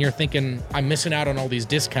member and you're thinking, I'm missing out on all these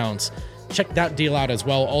discounts, check that deal out as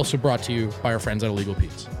well. Also brought to you by our friends at Illegal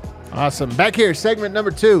Pete's. Awesome. Back here, segment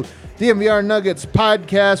number 2, DNVR Nuggets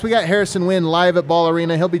podcast. We got Harrison Wind live at Ball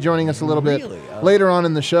Arena. He'll be joining us a little bit later on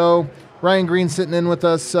in the show. Ryan Green sitting in with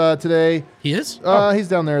us today. He is? He's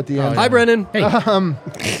down there at the end. Hi, Brennan. Hey.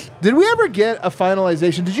 Did we ever get a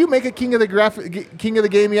finalization? Did you make a King of the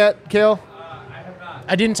Game yet, Kale?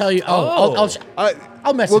 I didn't tell you. I'll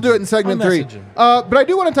message We'll do it in him. segment I'll 3. message him. But I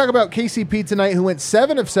do want to talk about KCP tonight, who went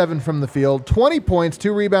 7 of 7 from the field, 20 points,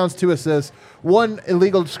 2 rebounds, 2 assists, 1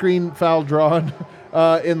 illegal screen foul drawn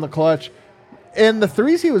in the clutch. And the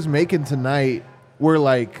threes he was making tonight were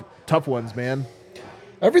like tough ones, man.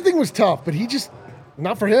 Everything was tough, but he just,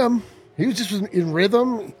 not for him. He was just in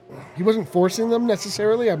rhythm. He wasn't forcing them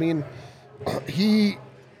necessarily. I mean, he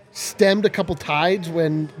stemmed a couple tides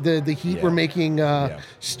when the Heat were making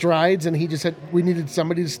strides, and he just said we needed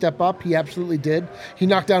somebody to step up. He absolutely did. He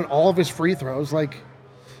knocked down all of his free throws. Like,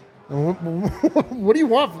 what do you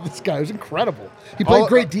want from this guy? It was incredible. He played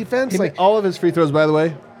great defense. All of his free throws, by the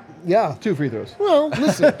way. Yeah. 2 free throws. Well,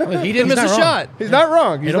 listen. He didn't miss a shot. He's not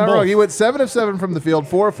wrong. He's not wrong. both. He went 7 of 7 from the field,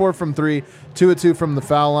 4 of 4 from 3, 2 of 2 from the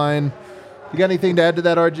foul line. You got anything to add to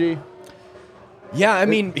that, RG? Yeah, I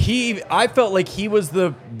mean, I felt like he was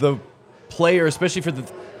the player, especially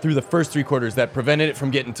through the first 3 quarters, that prevented it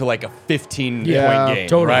from getting to like a 15-point game,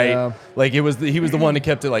 totally. right? Yeah. Like he was the one that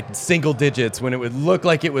kept it like single digits when it would look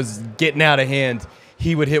like it was getting out of hand.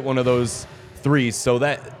 He would hit one of those threes. So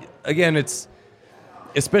that again,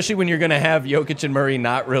 especially when you're going to have Jokic and Murray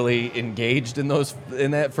not really engaged in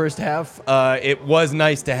that first half, it was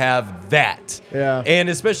nice to have that. Yeah. And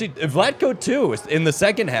especially Vlatko, too, in the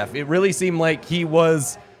second half. It really seemed like he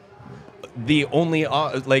was the only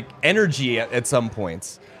energy at some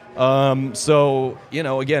points. So,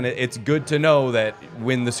 again, it's good to know that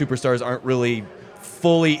when the superstars aren't really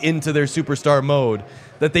fully into their superstar mode,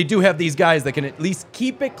 that they do have these guys that can at least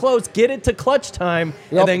keep it close, get it to clutch time,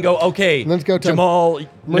 and then go, okay, let's go, Tim. Jamal,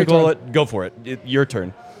 Murray Nikola, go for it. Your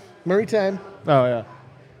turn. Murray time. Oh, yeah.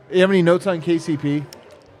 You have any notes on KCP?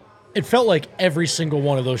 It felt like every single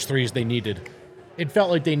one of those threes they needed. It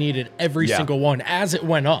felt like they needed every single one as it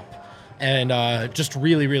went up. And just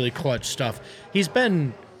really, really clutch stuff. He's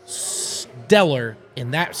been stellar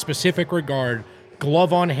in that specific regard.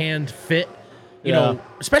 Glove on hand fit. You know,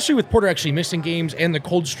 especially with Porter actually missing games and the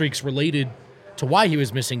cold streaks related to why he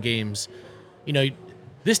was missing games.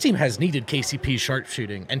 This team has needed KCP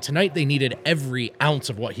sharpshooting, and tonight they needed every ounce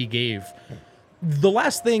of what he gave. The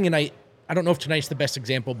last thing, and I don't know if tonight's the best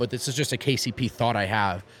example, but this is just a KCP thought I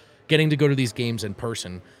have, getting to go to these games in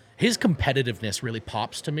person. His competitiveness really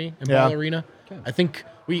pops to me in Ball Arena. Okay. I think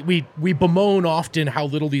we bemoan often how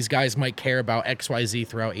little these guys might care about XYZ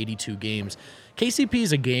throughout 82 games. KCP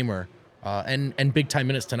is a gamer. And big-time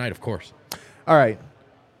minutes tonight, of course. All right.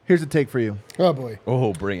 Here's a take for you. Oh, boy.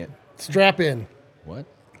 Oh, bring it. Strap in. What?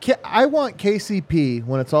 I want KCP,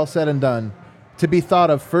 when it's all said and done, to be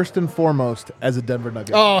thought of first and foremost as a Denver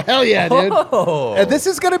Nugget. Oh, hell yeah, dude. And this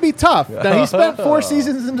is going to be tough. Now, he spent 4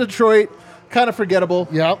 seasons in Detroit, kind of forgettable.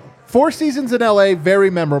 Yep. 4 seasons in L.A.,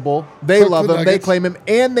 very memorable. They love him. They claim him.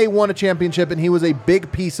 And they won a championship, and he was a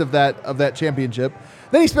big piece of that championship.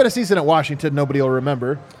 Then he spent a season at Washington nobody will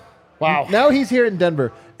remember. Wow. Now he's here in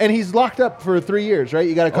Denver, and he's locked up for 3 years, right?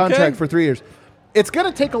 You got a contract for 3 years. It's going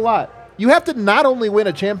to take a lot. You have to not only win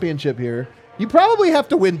a championship here, you probably have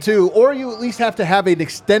to win 2, or you at least have to have an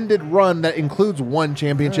extended run that includes 1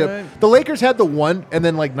 championship. Right. The Lakers had the 1, and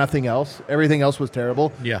then nothing else. Everything else was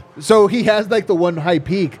terrible. Yeah. So he has the 1 high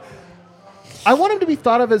peak. I want him to be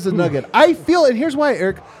thought of as a Nugget. I feel, and here's why,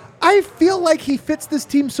 Eric, I feel like he fits this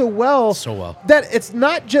team so well. That it's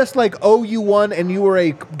not just you won and you were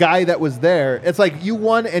a guy that was there. It's you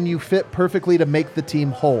won and you fit perfectly to make the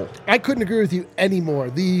team whole. I couldn't agree with you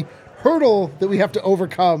anymore. The hurdle that we have to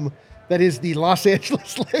overcome, that is the Los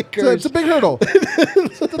Angeles Lakers. So it's a big hurdle.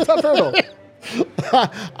 It's a tough hurdle.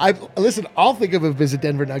 Listen, I'll think of him as a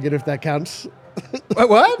Denver Nugget if that counts.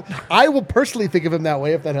 What? I will personally think of him that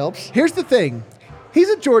way if that helps. Here's the thing. He's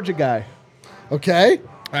a Georgia guy. Okay.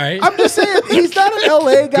 All right. I'm just saying, he's not an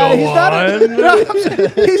LA guy. He's not an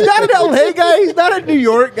LA guy. He's not a New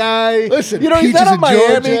York guy. Listen, he's Peaches not a in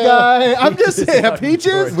Miami Georgia. guy. I'm just saying,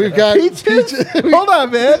 Peaches. We've got Peaches. Hold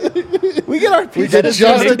on, man. We get our We Peaches.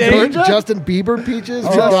 got in Georgia. Justin Bieber Peaches.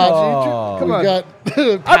 Come on. We got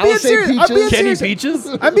I'm being serious. Kenny Peaches?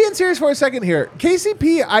 I'm being serious for a second here.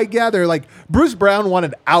 KCP, I gather, Bruce Brown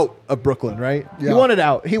wanted out of Brooklyn, right? Yeah. He wanted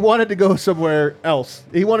out. He wanted to go somewhere else.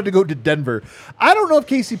 He wanted to go to Denver. I don't know if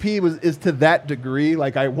KCP is to that degree,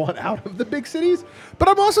 I want out of the big cities. But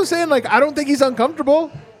I'm also saying, I don't think he's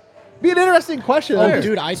uncomfortable. Be an interesting question. Oh,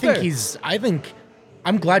 dude, I think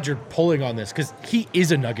I'm glad you're pulling on this because he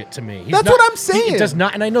is a Nugget to me. That's what I'm saying. He does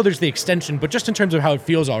not, and I know there's the extension, but just in terms of how it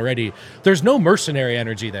feels already, there's no mercenary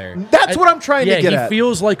energy there. That's what I'm trying to get at. He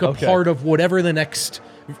feels like a part of whatever the next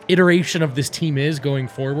iteration of this team is going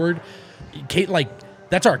forward.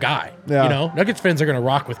 That's our guy. Yeah. Nuggets fans are going to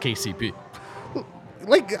rock with KCP.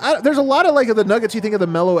 There's a lot of the Nuggets. You think of the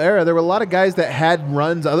Melo era. There were a lot of guys that had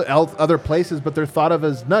runs other places, but they're thought of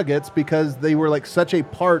as Nuggets because they were such a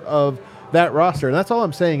part of that roster. And that's all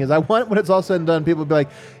I'm saying is I want, when it's all said and done, people to be like,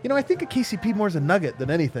 I think a KCP more is a Nugget than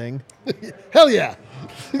anything. Hell yeah.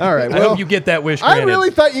 All right. I hope you get that wish granted. I really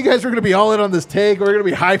thought you guys were going to be all in on this take. We're going to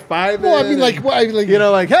be high-fiving. Well, I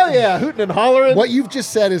mean, hell yeah, hooting and hollering. What you've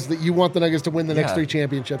just said is that you want the Nuggets to win the next 3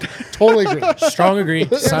 championships. Totally agree. Strong agree.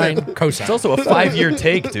 Sign. Cosign. It's also a 5-year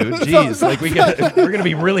take, dude. Jeez, we're going to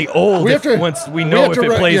be really old once we know if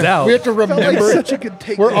it plays out. We have to remember. Such a good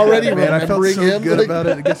take. We're already man, remembering I felt so him. good about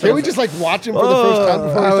it. Can we just watch him for the first time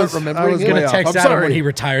before we start remembering I was going him? to text Adam when he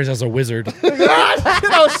retires as a wizard.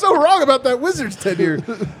 I was so wrong about that Wizards tenure.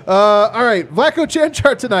 All right, Vlatko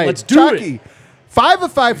Cancar tonight. Let's do Chalky. it. 5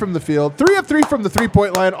 of 5 from the field, 3 of 3 from the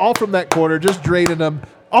 3-point line, all from that corner, just draining them.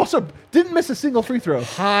 Also, didn't miss a single free throw.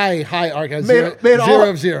 High arc. Made Zero all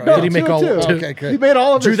of 0. No, Did he make 2 of all? 2. Okay, good. He made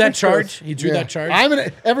all of Drew his that free throws. charge. He drew that charge. I'm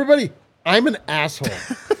an asshole.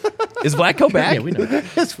 Is Vlatko back? Yeah, we know.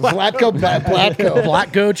 It's Vlatko.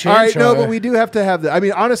 Vlatko Cancar. All right, no, but we do have to have that. I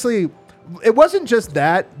mean, honestly, it wasn't just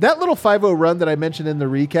that. That little 5-0 run that I mentioned in the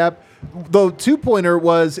recap, The 2-pointer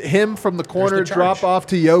was him from the corner, charge. drop off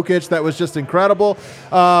to Jokic. That was just incredible.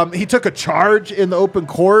 He took a charge in the open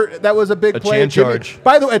court. That was a big play. Chan charge.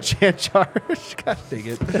 By the way, a Chan charge. God dang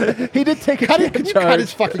it. He did take a Chan Can you charge. cut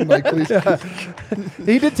his fucking mic, please?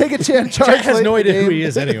 He did take a Chan charge. Chad has late no in the idea who game. he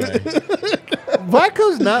is anyway.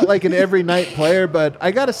 Vlatko's not like an every night player, but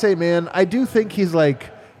I got to say, man, I do think he's like,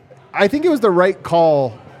 I think it was the right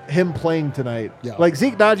call, him playing tonight. Yeah. Like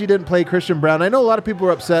Zeke Naji didn't play Christian Brown. I know a lot of people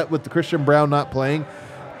were upset with the Christian Brown not playing.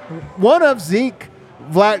 One of Zeke,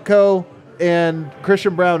 Vlatko, and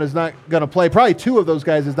Christian Brown is not going to play. Probably two of those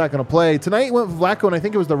guys is not going to play. Tonight he went with Vlatko, and I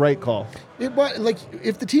think it was the right call. Like,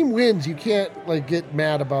 if the team wins, you can't like get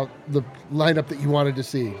mad about the lineup that you wanted to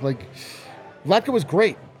see. Like, Vlatko was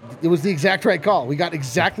great. It was the exact right call. We got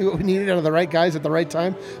exactly what we needed out of the right guys at the right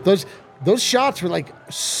time. Those shots were like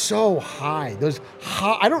so high.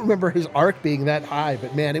 I don't remember his arc being that high,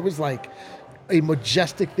 but man, it was like a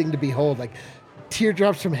majestic thing to behold. Like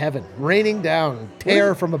teardrops from heaven, raining down,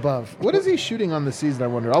 tear from above. What is he shooting on the season, I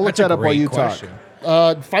wonder? I'll look That's a that up while great you question. talk.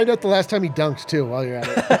 Find out the last time he dunked too while you're at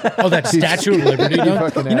it. Oh, that Statue of Liberty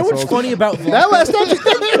dunk. fucking You know what's assholes. funny about That last time,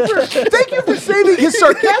 thank you for saving his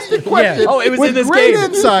sarcastic question. Oh, it was with in this great game.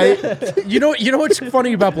 insight. You know what's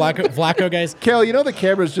funny about Vlatko, guys? Kale, you know the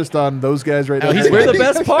camera's just on those guys right now. We're the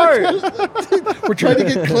best part. We're trying to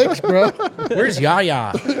get clicks, bro. Where's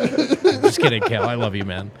Yaya? Just kidding, Kale. I love you,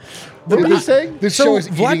 man. What were you saying? This show So is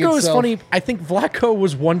eating Vlatko is itself. funny. I think Vlatko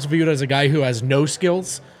was once viewed as a guy who has no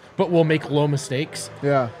skills but will make low mistakes.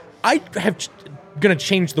 Yeah. I have gonna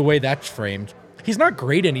change the way that's framed. He's not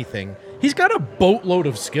great at anything. He's got a boatload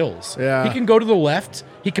of skills. Yeah. He can go to the left.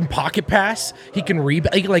 He can pocket pass. He can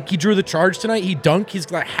rebound. Like he drew the charge tonight. He dunked. He's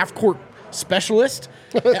got a half court specialist.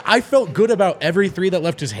 I felt good about every three that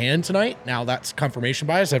left his hand tonight. Now that's confirmation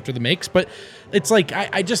bias after the makes, but it's like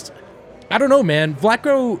I don't know, man.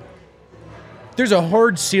 Vlatko, there's a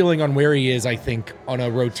hard ceiling on where he is, I think, on a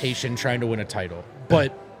rotation trying to win a title.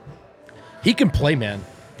 But he can play, man.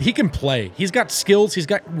 He can play. He's got skills. He's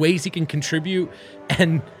got ways he can contribute.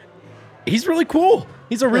 And he's really cool.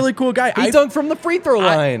 He's a really cool guy. He dunked from the free throw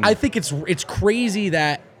line. I think it's crazy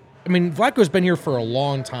that, I mean, Vlatko's been here for a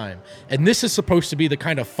long time. And this is supposed to be the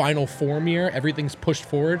kind of final form year. Everything's pushed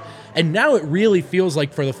forward. And now it really feels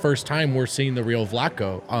like for the first time we're seeing the real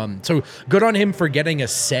Vlatko. So good on him for getting a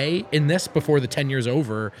say in this before the 10 years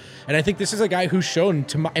over. And I think this is a guy who's shown,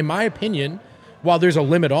 in my opinion, while there's a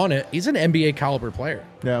limit on it, he's an NBA caliber player.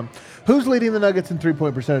 Yeah. Who's leading the Nuggets in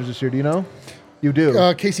 3-point percentage this year? Do you know? You do.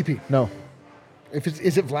 KCP. No.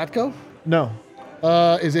 Is it Vlatko? No.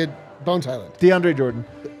 Is it Bones Highland? DeAndre Jordan.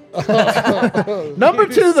 Number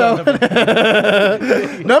two, though.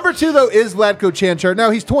 Number two, though, is Vlatko Cancar. Now,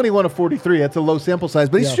 he's 21 of 43. That's a low sample size,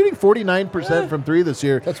 but he's Yeah. shooting 49% from three this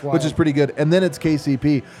year, That's which is wild. pretty good. And then it's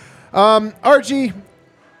KCP. RG,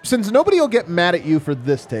 since nobody will get mad at you for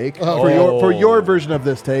this take, for your version of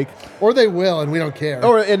this take, Or they will, and we don't care.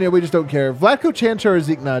 and we just don't care. Vlatko Cancar or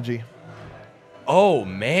Zeke Naji? Oh,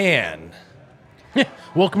 man.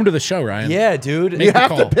 Welcome to the show, Ryan. Yeah, dude. You have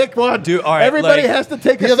to call. pick one. Dude, all right, Everybody like- has to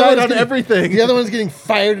take a the other side one's on getting, everything. The other one's getting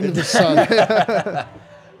fired into the sun.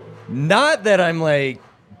 Not that I'm like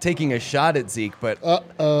taking a shot at Zeke, but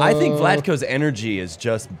I think Vlatko's energy is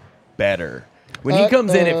just better. When he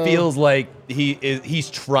comes in, it feels like he's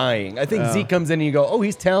trying. I think Zeke comes in and you go, oh,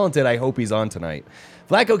 he's talented. I hope he's on tonight.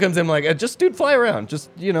 Vlatko comes in like, just dude, fly around. Just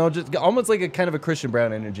almost like a kind of a Christian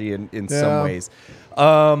Brown energy in some ways.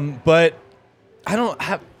 But I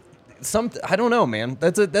don't know, man.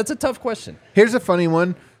 That's a tough question. Here's a funny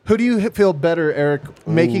one. Who do you feel better, Eric,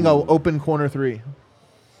 making an open corner three?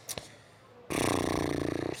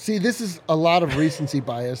 See, this is a lot of recency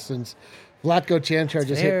bias since Vlatko Cancar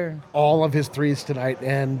just fair. hit all of his threes tonight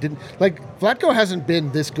and didn't Vlatko hasn't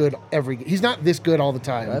been this good he's not this good all the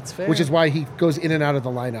time. That's fair. Which is why he goes in and out of the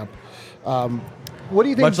lineup. What do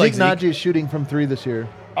you think Much like Zeke Naji is shooting from three this year?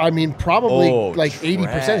 I mean, probably Oh, like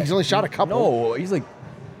 80%. He's only shot a couple. No, he's like,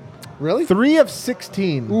 Really? 3 of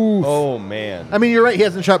 16. oh man. I mean, you're right. He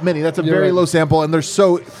hasn't shot many. That's a You're very right. low sample, and they're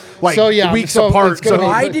so weeks so apart. it's gonna So be-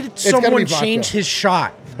 Why did It's gotta someone be Vlatko. change his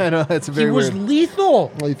shot? I know that's He very was weird.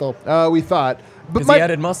 lethal. Lethal. We thought, but Because he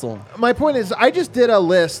added muscle. my point is, I just did a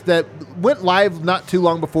list that went live not too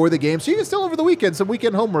long before the game, so you can still over the weekend some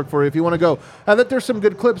weekend homework for you if you want to go. I thought there's some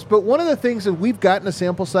good clips, but one of the things that we've gotten a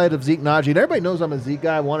sample side of Zeke Naji, and everybody knows I'm a Zeke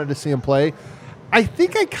guy. I wanted to see him play. I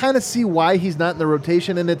think I kind of see why he's not in the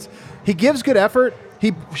rotation, and he gives good effort.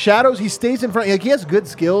 He shadows. He stays in front. Like, he has good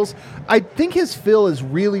skills. I think his fill is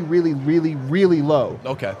really, really, really, really low.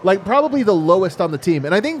 Okay. Like probably the lowest on the team,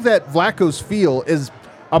 and I think that Vlatko's feel is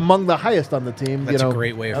among the highest on the team. That's you know, a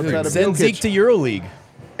great way of outside putting it. of Send Jokic. Zeke to EuroLeague.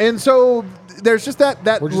 And so there's just that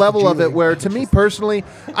We're just level of it Julie. where, to me personally,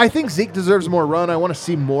 I think Zeke deserves more run. I want to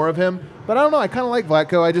see more of him. But I don't know. I kind of like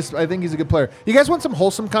Vlatko. I think he's a good player. You guys want some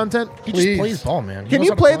wholesome content? He Please. just plays ball, man. He Can knows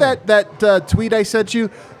you how to play that tweet I sent you?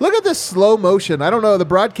 Look at this slow motion. I don't know. The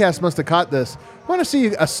broadcast must have caught this. I want to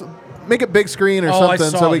see make it big screen or Oh, I something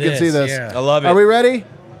saw so we can see this, this. yeah. I love it. Are we ready?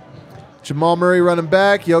 Jamal Murray running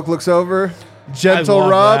back. Yoke looks over. Gentle I love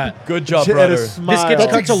rub. that. Good job, And a brother. smile. This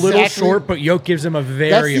gets That's cut a little exactly- short, but Yoke gives him a That's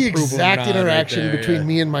very the approval exact nod right interaction there, between yeah.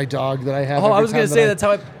 me and my dog that I have. Oh, I every was gonna time say that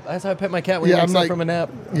that's how I pet my cat when Yeah, he wakes I'm up like- from a nap.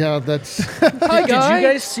 Yeah, that's. Hi, Did guy. you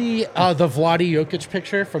guys see the Vlade Jokic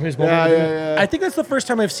picture from his moment? Yeah. I think that's the first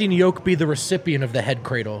time I've seen Yoke be the recipient of the head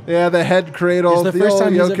cradle. Yeah, the head cradle. It's the first old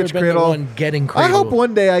time he's Jokic ever been cradle. the one getting I cradled. hope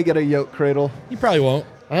one day I get a yoke cradle. You probably won't.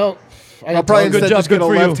 I'll Probably Good instead job, just get good a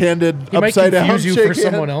for you. left-handed He might upside down confuse you for shake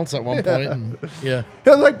someone hand. else at one point. And, yeah. He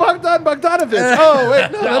was like Bogdanovich. Oh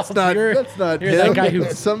wait, no, that's not. You're- That's not You're him. that guy who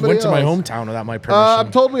That's somebody went to my else. hometown without my permission.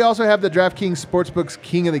 I'm told we also have the DraftKings Sportsbook's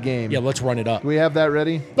King of the Game. yeah, let's run it up. Do we have that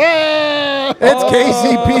ready? Ah! It's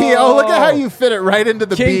KCP. Oh, look at how you fit it right into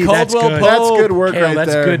the King beat. Caldwell good. Pope. That's good work Kale, right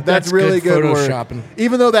that's there. good. That's That's really good good work. photoshopping.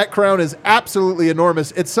 Even though that crown is absolutely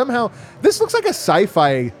enormous, it's somehow this looks like a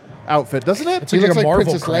sci-fi outfit, doesn't it? It's He like looks a like Marvel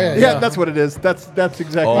Princess crown. Leia. yeah, that's what it is. That's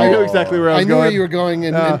exactly. Oh. I know exactly where I I was knew going. where you were going,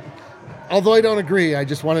 and although I don't agree, I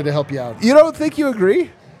just wanted to help you out. You don't think you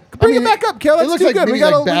agree? Bring mean, it back up, Kel. it That's looks too like good. maybe We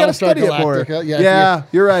gotta like study it Battlestar more. Galactica. Yeah,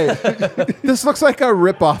 you're right. This looks like a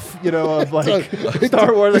ripoff, of like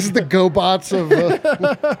Star Wars. This is the GoBots of.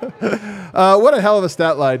 What a hell of a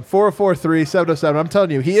stat line. 443-707. I'm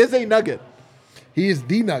telling you, he is a nugget. He is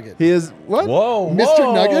the Nugget. He is what? Whoa,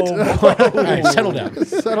 Mr. Nugget? All right, settle down.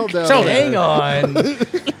 Settle down. Settle Hang on.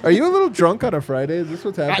 Are you a little drunk on a Friday? Is this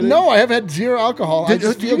what's happening? No, I have had zero alcohol. I Did-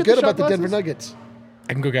 just did you feel get the good shot about the Denver glasses? Nuggets.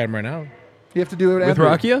 I can go get him right now. You have to do it With after.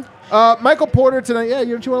 Rakia? Michael Porter tonight. Yeah,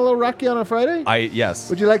 don't you want a little Rocky on a Friday? Yes.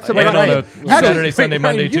 Would you like some And on Rakia? a Saturday, Sunday, Ryan,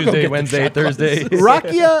 Monday, you go Tuesday, get the Wednesday, shot Thursday.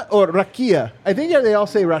 Rakia or Rakia? I think they all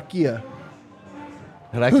say Rakia.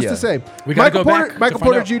 Who's to say? We gotta Michael go Porter, back to Michael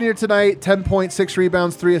find Porter out. Jr. tonight, 10 points, 6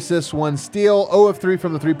 rebounds, 3 assists, 1 steal, 0 of 3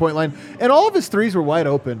 from the three-point line, and all of his threes were wide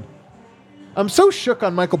open. I'm so shook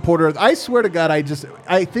on Michael Porter. I swear to God, I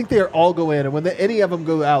think they all go in, and when any of them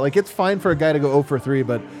go out, like it's fine for a guy to go 0 for 3,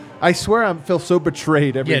 but I swear I feel so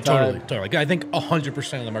betrayed every Yeah, time. totally. I think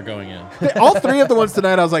 100% of them are going in. All 3 of the ones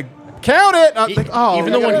tonight, I was like, count it. I was like, oh,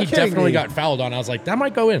 Even the you one gotta he be kidding definitely me. got fouled on, I was like, that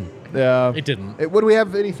might go in. Yeah, It didn't. Would we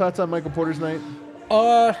have any thoughts on Michael Porter's night?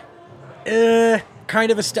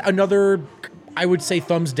 Kind of another, I would say,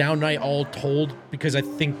 thumbs down night all told, because I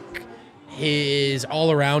think his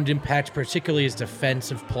all-around impact, particularly his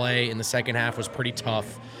defensive play in the second half, was pretty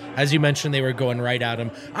tough. As you mentioned, they were going right at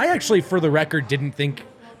him. I actually, for the record, didn't think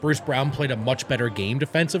Bruce Brown played a much better game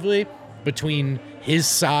defensively between his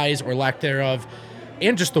size or lack thereof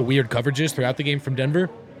and just the weird coverages throughout the game from Denver.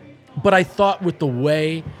 But I thought with the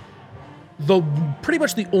way... pretty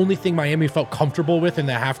much the only thing Miami felt comfortable with in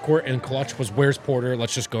the half court and clutch was, where's Porter?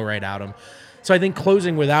 Let's just go right at him. So I think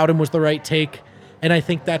closing without him was the right take, and I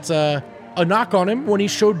think that's a knock on him when he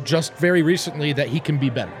showed just very recently that he can be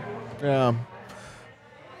better. Yeah.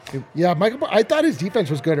 Yeah, Michael. I thought his defense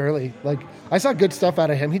was good early. Like I saw good stuff out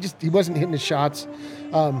of him. He wasn't hitting his shots.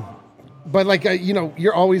 But like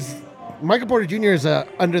you're always Michael Porter Jr. is a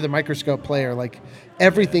under the microscope player. Like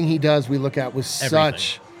everything he does, we look at with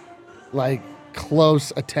such like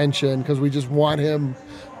close attention because we just want him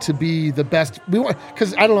to be the best. We want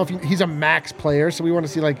because I don't know if he's a max player, so we want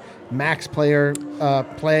to see like max player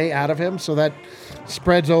play out of him. So that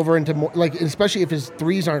spreads over into more like, especially if his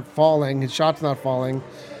threes aren't falling, his shots not falling.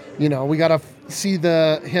 We got to see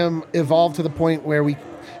him evolve to the point where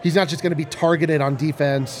he's not just going to be targeted on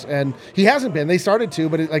defense, and he hasn't been. They started to,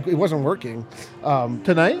 but it wasn't working.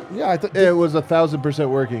 Tonight? Yeah, I thought It was 1,000%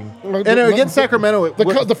 working. Well, And the- against Sacramento,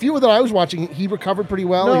 the few that I was watching, he recovered pretty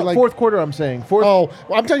well. no, He, fourth quarter, I'm saying. Oh,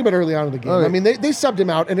 well, I'm talking about early on in the game. Okay. I mean, they subbed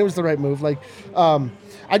him out, and it was the right move. Like,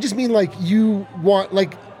 I just mean like you want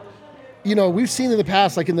like, we've seen in the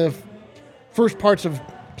past, like in the first parts of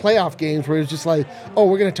playoff games where it was just like, oh,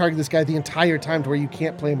 we're going to target this guy the entire time to where you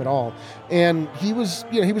can't play him at all. And he was,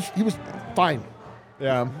 he was fine.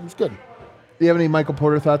 Yeah. It was good. Do you have any Michael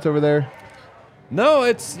Porter thoughts over there? No,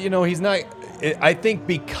 it's, he's not. I think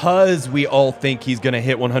because we all think he's going to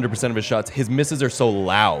hit 100% of his shots, his misses are so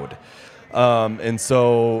loud. And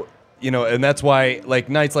so, and that's why, like,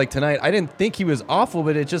 nights like tonight, I didn't think he was awful,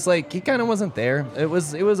 but it's just like he kind of wasn't there. It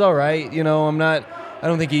was all right. I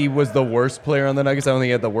don't think he was the worst player on the Nuggets. I don't think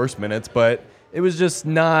he had the worst minutes, but it was just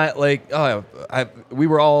not like,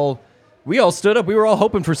 we all stood up. We were all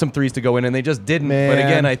hoping for some threes to go in, and they just didn't. Man. But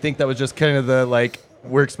again, I think that was just kind of the, like,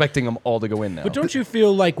 we're expecting them all to go in now. But don't you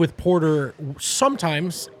feel like with Porter,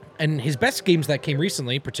 sometimes, and his best games that came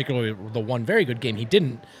recently, particularly the one very good game he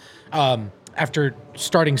didn't, after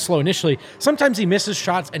starting slow initially, sometimes he misses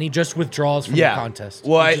shots and he just withdraws from the contest.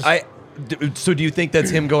 Well, so do you think that's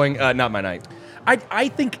him going, not my night? I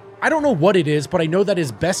think, I don't know what it is, but I know that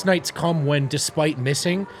his best nights come when, despite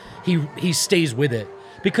missing, he stays with it.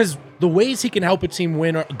 Because the ways he can help a team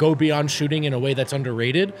win or go beyond shooting in a way that's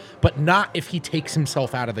underrated, but not if he takes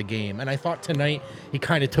himself out of the game. And I thought tonight he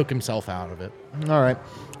kind of took himself out of it. All right.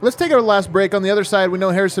 Let's take our last break. On the other side, we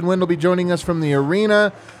know Harrison Wind will be joining us from the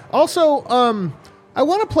arena. Also, I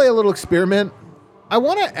want to play a little experiment. I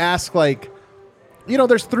want to ask,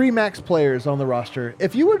 there's 3 max players on the roster.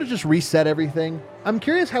 If you were to just reset everything, I'm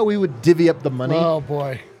curious how we would divvy up the money. Oh,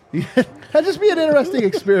 boy. That'd just be an interesting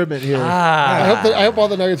experiment here. I hope all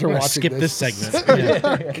the Nuggets are watching Skip this segment.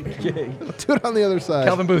 Do it on the other side.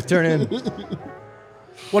 Calvin Booth, turn in.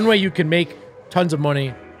 One way you can make tons of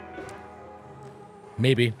money,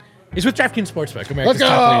 maybe, is with DraftKings Sportsbook, America's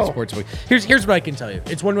top-rated sportsbook. Here's what I can tell you.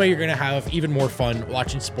 It's one way you're going to have even more fun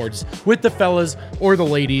watching sports with the fellas or the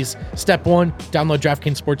ladies. Step 1, download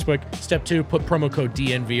DraftKings Sportsbook. Step 2, put promo code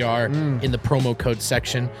DNVR in the promo code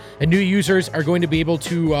section. And new users are going to be able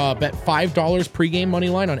to bet $5 pregame money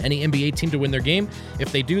line on any NBA team to win their game.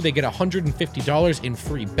 If they do, they get $150 in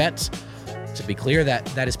free bets. To be clear,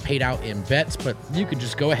 that is paid out in bets, but you can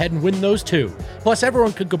just go ahead and win those too. Plus,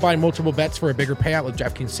 everyone could combine multiple bets for a bigger payout with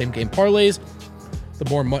DraftKings same-game parlays.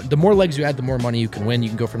 The more legs you add, the more money you can win. You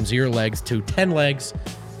can go from 0 legs to 10 legs.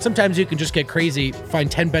 Sometimes you can just get crazy,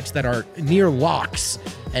 find 10 bets that are near locks,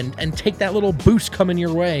 and take that little boost coming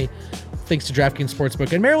your way. Thanks to DraftKings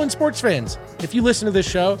Sportsbook. And Maryland sports fans, if you listen to this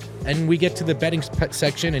show and we get to the betting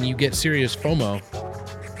section and you get serious FOMO,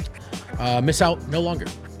 miss out no longer.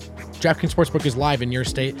 DraftKings Sportsbook is live in your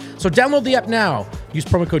state. So download the app now. Use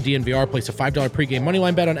promo code DNVR. Place a $5 pregame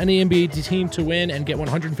moneyline bet on any NBA team to win and get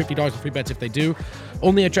 $150 in free bets if they do.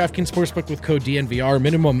 Only at DraftKings Sportsbook with code DNVR.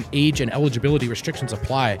 Minimum age and eligibility restrictions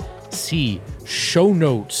apply. See show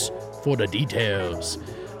notes for the details.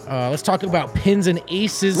 Let's talk about pins and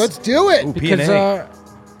aces. Let's do it. Ooh, Because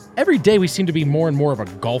every day we seem to be more and more of a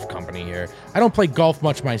golf company here. I don't play golf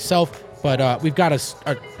much myself, but we've got a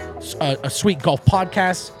sweet golf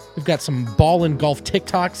podcast. We've got some ballin' golf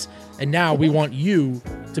TikToks, and now we want you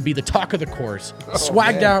to be the talk of the course.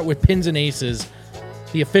 Swagged out with Pins and Aces,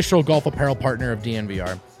 the official golf apparel partner of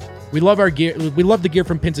DNVR. We love our gear. We love the gear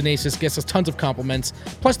from Pins and Aces. Gets us tons of compliments.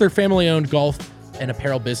 Plus, they're family-owned golf and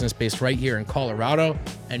apparel business based right here in Colorado,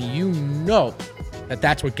 and you know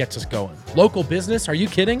that's what gets us going. Local business? Are you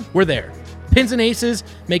kidding? We're there. Pins and Aces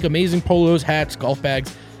make amazing polos, hats, golf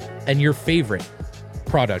bags, and your favorite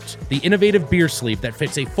product, the innovative beer sleeve that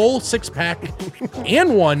fits a full 6-pack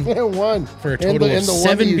and one for a total of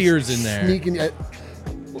 7 beers in there.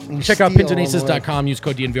 Check out pinsandaces.com. Use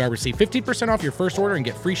code DNVR. Receive 15% off your first order and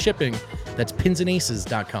get free shipping. That's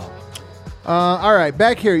pinsandaces.com. All right,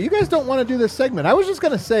 back here. You guys don't want to do this segment. I was just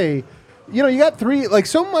going to say, you got 3,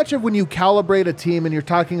 so much of when you calibrate a team and you're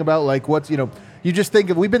talking about what's, you just think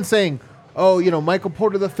of, we've been saying, Michael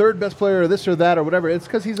Porter, the 3rd best player, or this or that, or whatever. It's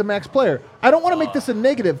because he's a max player. I don't want to make this a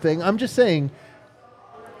negative thing. I'm just saying,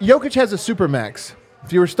 Jokic has a super max.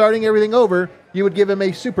 If you were starting everything over, you would give him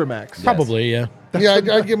a super max. Probably, yeah.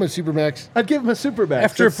 I'd give him a super max. I'd give him a super max.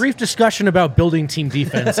 After a brief discussion about building team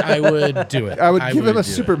defense, I would do it. I would give him a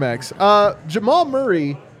super max. Jamal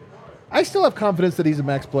Murray, I still have confidence that he's a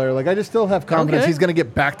max player. I just still have confidence he's going to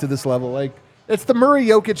get back to this level. It's the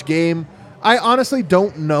Murray-Jokic game. I honestly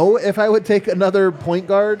don't know if I would take another point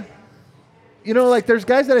guard. There's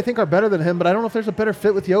guys that I think are better than him, but I don't know if there's a better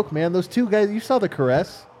fit with Jokic, man. Those 2 guys, you saw the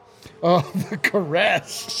caress. Oh, the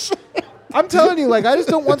caress. I'm telling you, I just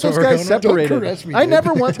don't want those guys separated. Don't caress me, I dude.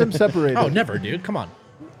 never want them separated. Oh, never, dude. Come on.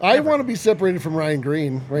 I want to be separated from Ryan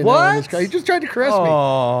Green right What? now. This guy. He just tried to caress me.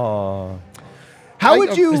 Oh. How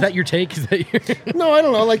would you... Is that your take? Is that your... No, I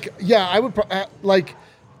don't know. I would...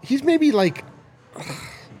 he's maybe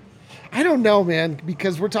I don't know, man,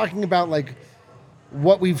 because we're talking about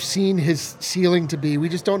what we've seen his ceiling to be. We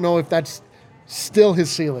just don't know if that's still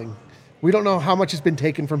his ceiling. We don't know how much has been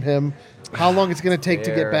taken from him, how long it's going to take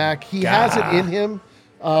to get back. He has it in him.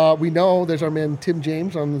 We know there's our man Tim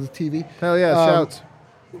James on the TV. Hell yeah, shouts.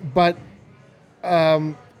 But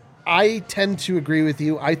I tend to agree with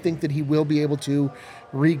you. I think that he will be able to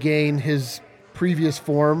regain his previous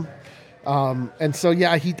form. And so,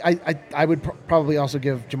 yeah, I would probably also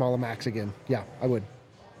give Jamal a max again. Yeah, I would.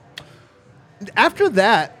 After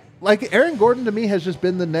that, Aaron Gordon to me has just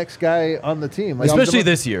been the next guy on the team. Especially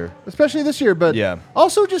this year. Especially this year, but yeah.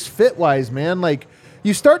 Also just fit-wise, man.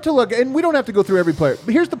 you start to look, and we don't have to go through every player,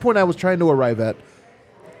 but here's the point I was trying to arrive at.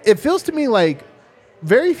 It feels to me like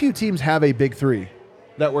very few teams have a big three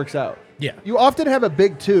that works out. Yeah. You often have a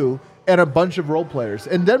big two and a bunch of role players.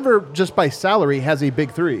 And Denver, just by salary, has a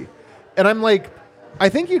big three. And I'm like, I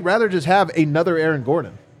think you'd rather just have another Aaron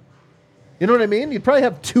Gordon. You know what I mean? You'd probably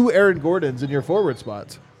have 2 Aaron Gordons in your forward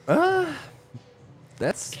spots.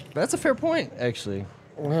 That's a fair point, actually.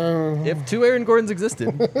 If 2 Aaron Gordons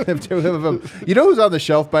existed. Have 2 of them. You know who's on the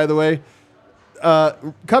shelf, by the way?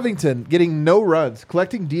 Covington getting no runs,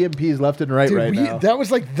 collecting DMPs left and right now. That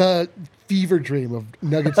was like the fever dream of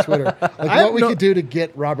Nuggets Twitter. Like what we could do to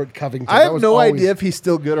get Robert Covington. I have no idea if he's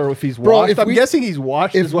still good or if he's washed. I'm guessing he's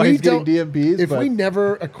washed is why he's getting DMPs. If we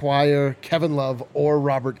never acquire Kevin Love or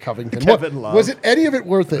Robert Covington, Love. Was it any of it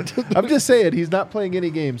worth it? I'm just saying, he's not playing any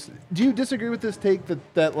games. Do you disagree with this take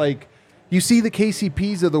that like, you see the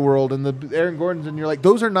KCPs of the world and the Aaron Gordons and you're like,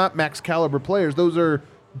 those are not max caliber players. Those are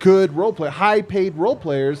good role players, high paid role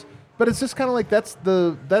players, but it's just kind of like that's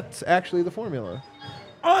actually the formula.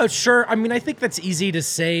 Oh, sure. I mean, I think that's easy to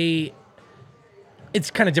say.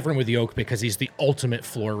 It's kind of different with Yoke because he's the ultimate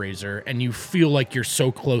floor raiser, and you feel like you're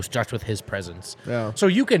so close just with his presence. Yeah. So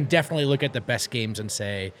you can definitely look at the best games and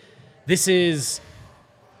say, this is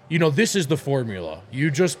the formula.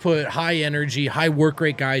 You just put high energy, high work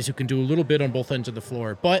rate guys who can do a little bit on both ends of the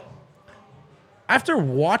floor. But after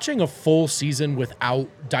watching a full season without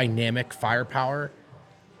dynamic firepower,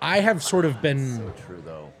 I have sort of been... So true,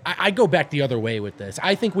 though. I go back the other way with this.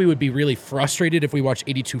 I think we would be really frustrated if we watch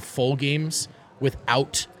 82 full games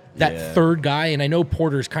without that third guy. And I know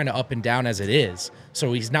Porter's kind of up and down as it is,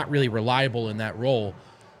 so he's not really reliable in that role.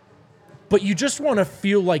 But you just want to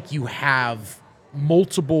feel like you have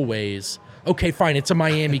multiple ways. Okay, fine, it's a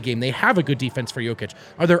Miami game. They have a good defense for Jokic.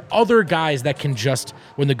 Are there other guys that can just,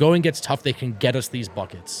 when the going gets tough, they can get us these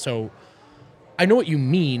buckets? So I know what you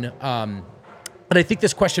mean, but I think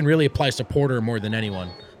this question really applies to Porter more than anyone.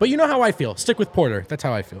 But you know how I feel. Stick with Porter. That's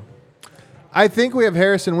how I feel. I think we have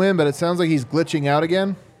Harrison win, but it sounds like he's glitching out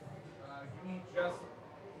again. Give me just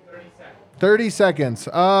 30 seconds. 30 seconds.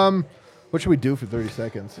 What should we do for 30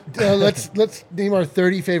 seconds? Let's name our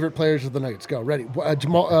 30 favorite players of the Nuggets. Go. Ready.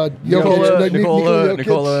 Nikola.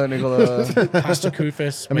 Costa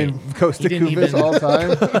Koufis. I mean, Costa Koufis all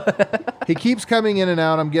time. He keeps coming in and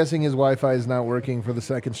out. I'm guessing his Wi-Fi is not working for the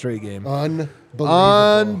second straight game.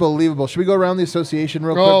 Unbelievable. Should we go around the association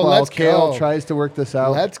real quick while Kale tries to work this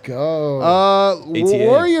out? Let's go.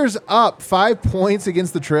 Warriors up 5 points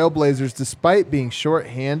against the Trailblazers despite being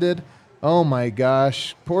shorthanded. Oh, my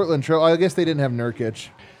gosh. Portland Trail. I guess they didn't have Nurkic.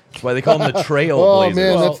 That's why they call them the Trailblazers. Oh,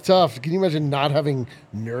 man, that's tough. Can you imagine not having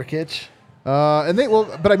Nurkic?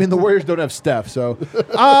 But I mean, the Warriors don't have Steph, so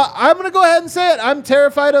I'm going to go ahead and say it. I'm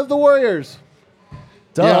terrified of the Warriors.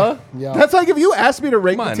 Duh. Yeah. That's like if you asked me to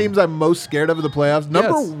rank the teams I'm most scared of in the playoffs,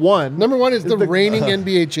 number one is the reigning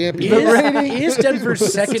NBA champion. Is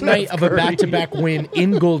Denver's second night of a back-to-back win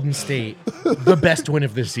in Golden State the best win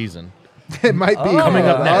of this season? It might be. Coming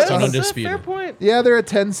up next on That's a Undisputed. fair point. Yeah, they're a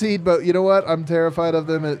 10 seed, but you know what? I'm terrified of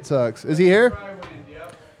them, and it sucks. Is he here?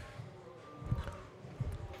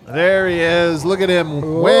 There he is. Look at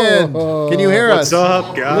him. Wind. Can you hear us? What's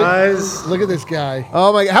up, guys? Look at this guy.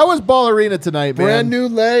 Oh, my God. How was Ball Arena tonight, man? Brand new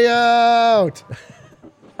layout.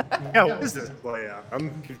 Yeah, what is this layout?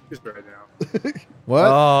 I'm confused right now. What?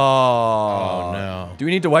 Oh, no. Do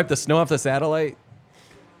we need to wipe the snow off the satellite?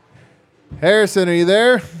 Harrison, are you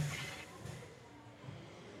there?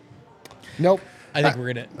 Nope. I think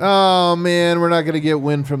we're going to... Oh, man. We're not going to get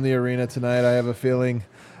wind from the arena tonight, I have a feeling.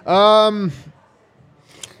 Some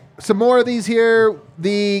more of these here.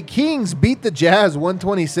 The Kings beat the Jazz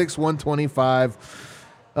 126-125.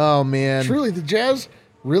 Oh, man. Truly, the Jazz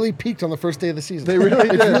really peaked on the first day of the season. They really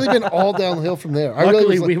It's really been all downhill from there.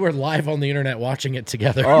 Luckily, we were live on the internet watching it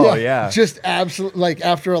together. Oh, yeah. Just absolutely, like,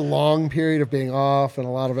 after a long period of being off and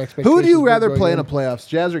a lot of expectations. Who do you rather going play in a playoffs,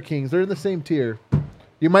 Jazz or Kings? They're in the same tier.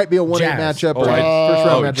 You might be a 1-8 Jazz. matchup. Oh, or right. first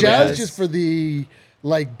round matchup. Jazz just for the,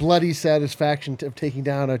 like, bloody satisfaction of taking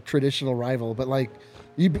down a traditional rival. But, like,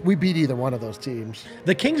 we beat either one of those teams.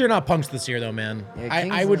 The Kings are not punks this year, though, man. Yeah,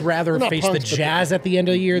 I would rather They're not face the punks, but Jazz at the end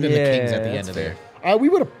of the year than the Kings at the end that's of the year. We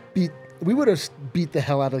would have beat the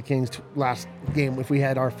hell out of the Kings last game if we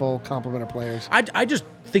had our full complement of players. I just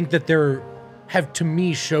think that they're have, to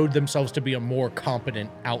me, showed themselves to be a more competent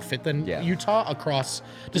outfit than Utah across,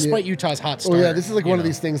 despite Utah's hot start. Oh, yeah, this is like one of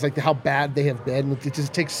these things, like how bad they have been. It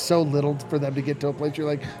just takes so little for them to get to a place you're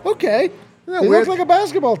like, okay, they look like a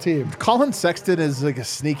basketball team. Colin Sexton is like a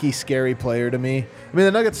sneaky, scary player to me. I mean,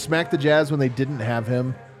 the Nuggets smacked the Jazz when they didn't have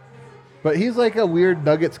him. But he's like a weird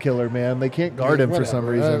Nuggets killer, man. They can't guard him for some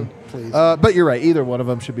whatever. reason. Please. But you're right. Either one of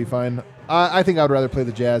them should be fine. I think I would rather play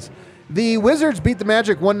the Jazz. The Wizards beat the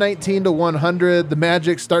Magic 119-100. The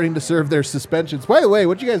Magic starting to serve their suspensions. By the way,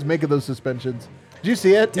 what do you guys make of those suspensions? Did you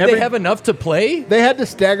see it? Did they have enough to play? They had to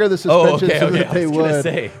stagger the suspensions so that they I was would. gonna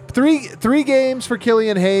say. Three games for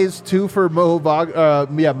Killian Hayes, 2 for Mo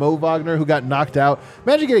Wagner, who got knocked out.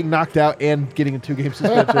 Imagine getting knocked out and getting a 2-game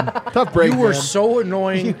suspension. Tough break. You were man. so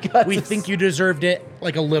annoying. We think you deserved it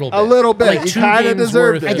like a little bit. A little bit. Like You 2 kinda games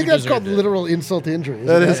deserved worth, it. I think you that's called deserved it. literal insult to injury.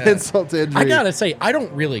 That isn't is insult to injury. I gotta say, I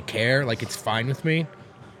don't really care. Like, it's fine with me.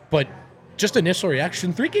 But just initial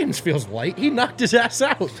reaction, 3 games feels light. He knocked his ass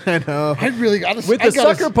out. I know. I really got to With the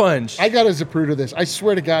sucker punch. I got a Zapruder this. I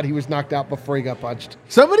swear to God, he was knocked out before he got punched.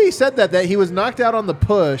 Somebody said that he was knocked out on the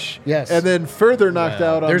push. Yes. And then further knocked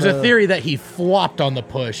out on There's the... a theory that he flopped on the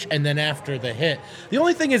push, and then after the hit, the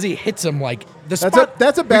only thing is he hits him like the spot.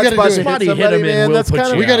 That's a bad gotta spot do to it. hit Spot he hit somebody, him in man. will That's put kind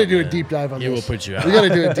of... you We got to out, do a man. deep dive on It this. will put you out. We got to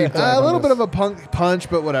do a deep dive. A little bit of a punch,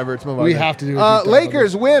 but whatever. It's We have to do a deep dive on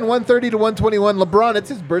Lakers win 130-121. LeBron, it's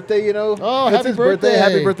his birthday, you know. Oh, it's happy his birthday.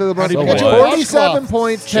 Happy birthday, LeBron. Happy He birthday. got What? 47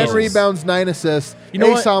 points, 10 Jesus. rebounds, 9 assists. You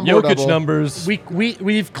know what? Soundboard Jokic double. numbers.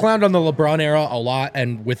 We've clowned on the LeBron era a lot,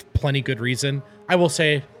 and with plenty good reason. I will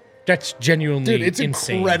say that's genuinely Dude, it's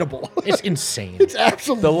insane. incredible. It's insane. It's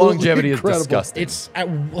absolutely The longevity incredible. is disgusting. It's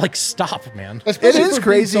like stop, man. It Especially is for being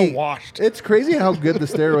crazy. So washed. It's crazy how good the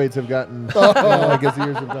steroids have gotten. Like as the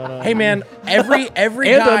years have gone on. Hey man, every And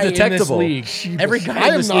guy in this undetectable. league, every I guy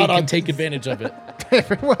in am this not league can on- take advantage of it.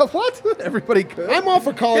 Well, what? Everybody could. I'm all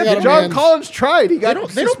for calling out a John man's- Collins tried. He got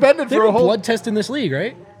suspended they for a don't whole. blood test in this league,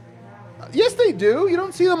 right? Yes, they do. You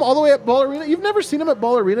don't see them all the way at Ball Arena. You've never seen them at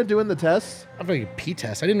Ball Arena doing the tests. I'm like a P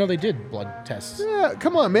test. I didn't know they did blood tests. Yeah,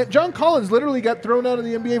 come on, man. John Collins literally got thrown out of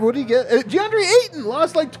the NBA. What did he get? DeAndre Ayton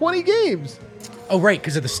lost like 20 games. Oh right,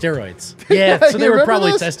 because of the steroids. Yeah, so they You were remember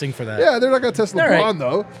probably this? testing for that. Yeah, they're not going to test All LeBron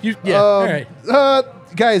right. though. All right.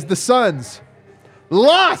 Guys, the Suns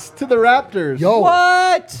lost to the Raptors. Yo,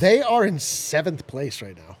 What? they are in 7th place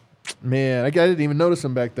right now. Man, I didn't even notice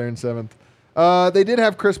him back there in 7th. They did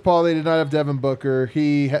have Chris Paul. They did not have Devin Booker.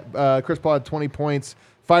 Chris Paul had 20 points,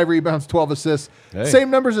 5 rebounds, 12 assists. Hey. Same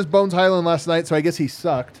numbers as Bones Highland last night, so I guess he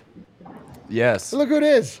sucked. Yes. Look who it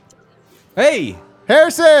is. Hey,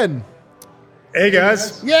 Harrison! Hey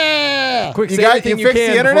guys, Yeah. quick, You say got- everything you you fixed the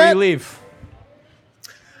can before internet? you leave.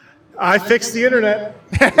 I fixed the internet.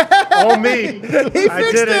 All me. He I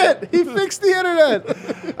fixed did it. He fixed the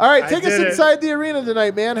internet. All right, I take us did it. inside the arena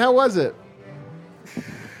tonight, man. How was it?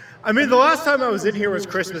 I mean, the last time I was in here was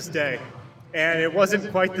Christmas Day, and it wasn't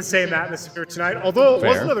quite the same atmosphere tonight, although it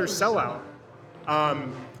was Fair. another sellout.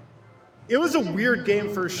 It was a weird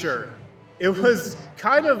game for sure. It was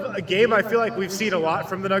kind of a game I feel like we've seen a lot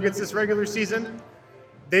from the Nuggets this regular season.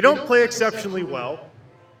 They don't play exceptionally well.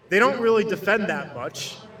 They don't really defend that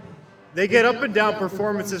much. They get up and down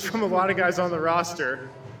performances from a lot of guys on the roster,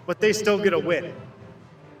 but they still get a win.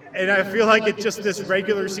 And I feel like it's just this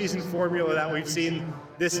regular season formula that we've seen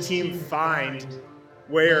this team find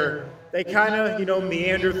where they kind of,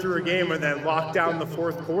 meander through a game and then lock down the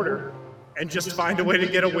fourth quarter and just find a way to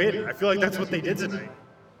get a win. I feel like that's what they did tonight.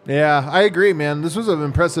 Yeah, I agree, man. This was an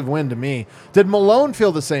impressive win to me. Did Malone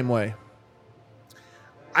feel the same way?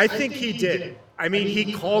 I think he did. I mean,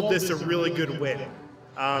 he called this a really good win.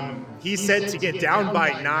 He said to get down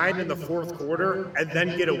by 9 in the fourth quarter and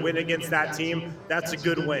then get a win against that team, that's a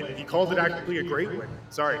good win. He called it actually a great win.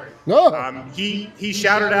 Sorry. No. He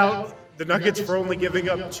shouted out the Nuggets for only giving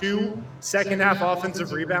up 2 second-half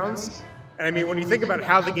offensive rebounds. And I mean, when you think about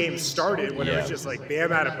how the game started, when it was just like Bam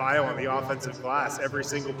Adebayo on the offensive glass every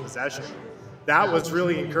single possession, that was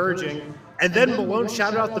really encouraging. And then Malone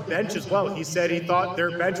shouted out the bench as well. He said he thought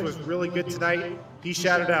their bench was really good tonight. He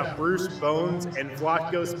shouted out Bruce, Bones, and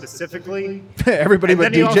Vlatko specifically. Everybody And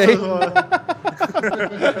but then he DJ. also,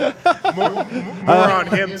 more on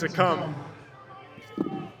him to come.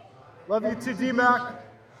 Love you too, D-Mac.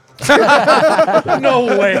 No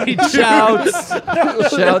way. Shouts.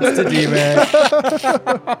 Shouts to D-Man.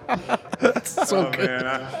 Oh, man,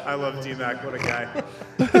 I love D-Mac. What a guy.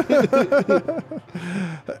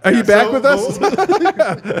 Are you back with us?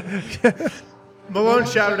 Malone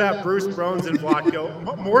shouted out Bruce, Bones, and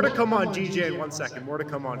Vlatko. More to come on DJ in 1 second. More to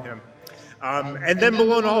come on him. And then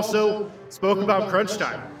Malone also spoke about crunch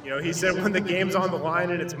time. He said when the game's on the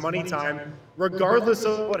line and it's money time, regardless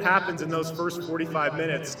of what happens in those first 45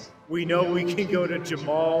 minutes, we know we can go to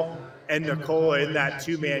Jamal and Nikola in that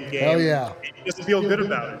 2-man game. Hell yeah. And just feel good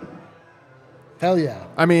about it. Hell yeah.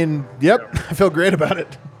 I mean, yep. I feel great about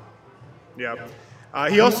it. Yeah.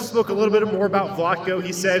 He also spoke a little bit more about Vlatko.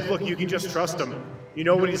 He said, look, you can just trust him. You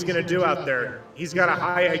know what he's going to do out there. He's got a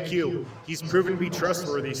high IQ. He's proven to be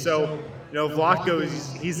trustworthy. So, Vlatko,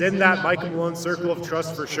 he's in that Michael Malone circle of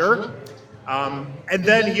trust for sure. And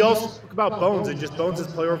then he also spoke about Bones and just Bones'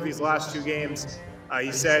 play over these last 2 games.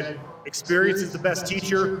 He said, experience is the best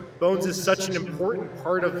teacher. Bones is such an important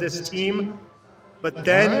part of this team. But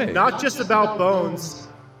then, not just about Bones,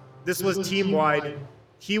 this was team-wide.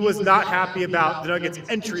 He was not happy about the Nuggets'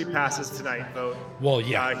 entry passes tonight, Vogt. Well,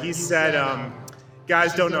 yeah. He said,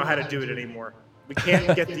 guys don't know how to do it anymore. We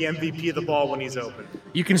can't get the MVP of the ball when he's open.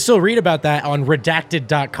 You can still read about that on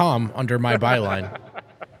redacted.com under my byline.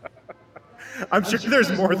 I'm sure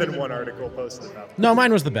there's more than one article posted about that. No,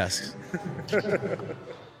 mine was the best.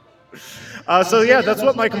 So, yeah, that's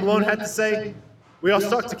what Michael Malone had to say. We also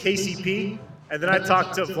talked to KCP, and then I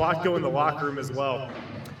talked to Vlatko in the locker room as well.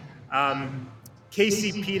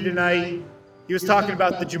 KCP tonight, he was talking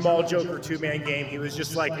about the Jamal Joker 2-man game. He was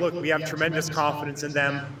just like, look, we have tremendous confidence in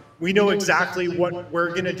them. We know exactly what we're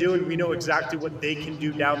going to do, and we know exactly what they can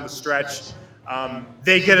do down the stretch.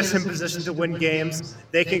 They get us in position to win games.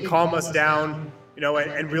 They can calm us down,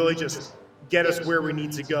 and really just get us where we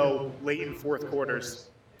need to go late in fourth quarters.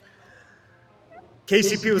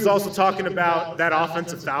 KCP was also talking about that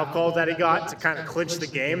offensive foul call that he got to kind of clinch the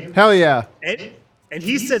game. Hell yeah. And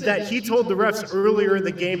he said that he told the refs earlier in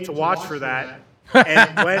the game to watch for that.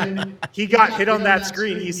 And when he got hit on that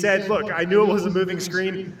screen, he said, look, I knew it was a moving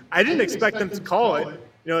screen. I didn't expect them to call it,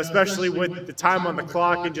 especially with the time on the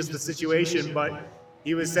clock and just the situation. But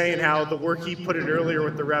he was saying how the work he put in earlier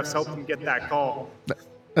with the refs helped him get that call.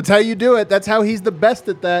 That's how you do it. That's how he's the best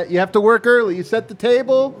at that. You have to work early. You set the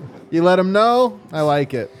table. You let them know. I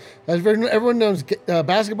like it. As everyone knows,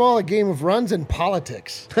 basketball, a game of runs and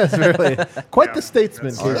politics. That's really quite the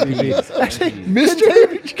statesman, KCP. Actually, Mr.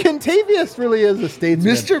 Contavious really is a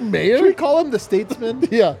statesman. Mr. Mayor? Should we call him the statesman?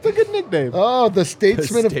 Yeah. It's a good nickname. Oh, the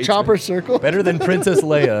statesman of Chopper Circle. Better than Princess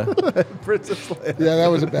Leia. Princess Leia. Yeah, that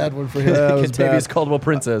was a bad one for him. Contavious Caldwell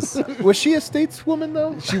Princess. Was she a stateswoman,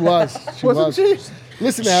 though? She was. Wasn't she?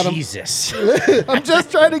 Listen, Adam. Jesus. I'm just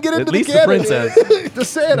trying to get into At least the the canon. princess.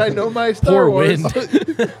 Just saying, I know my Star Poor Wars. Wind.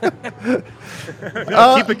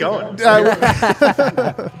 No, keep it going.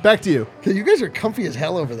 Back to you. Okay, you guys are comfy as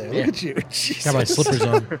hell over there. Look at you. Jesus. Got my slippers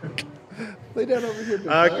on. Lay down over here.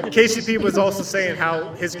 KCP was also saying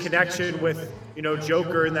how his connection with,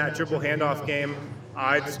 Joker in that triple handoff game,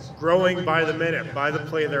 it's growing by the minute, by the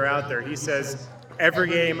play they're out there. He says, every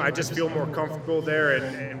game I just feel more comfortable there,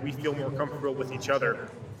 and we feel more comfortable with each other.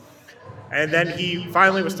 And then he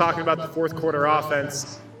finally was talking about the fourth quarter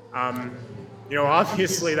offense.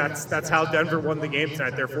 Obviously that's how Denver won the game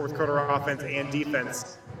tonight, their fourth quarter offense and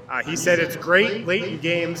defense. He said it's great late in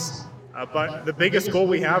games, but the biggest goal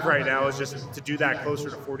we have right now is just to do that closer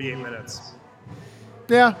to 48 minutes.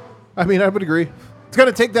 Yeah, I would agree. It's going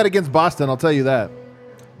to take that against Boston, I'll tell you that.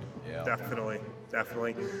 Yeah. Definitely.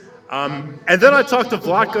 And then I talked to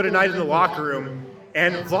Vlatko tonight in the locker room,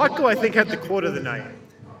 and Vlatko, I think, had the quote of the night.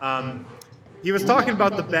 He was talking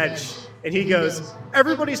about the bench, and he goes,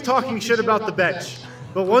 everybody's talking shit about the bench,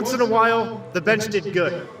 but once in a while, the bench did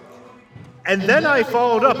good. And then I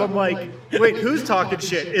followed up. I'm like, wait, who's talking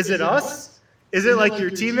shit? Is it us? Is it like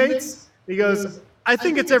your teammates? He goes, I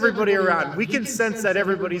think it's everybody around. We can sense that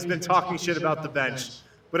everybody's been talking shit about the bench,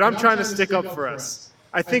 but I'm trying to stick up for us.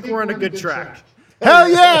 I think we're on a good track. Hell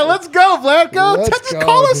yeah, let's go, Vlatko. Let's Just go.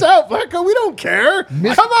 call us out, Vlatko. We don't care.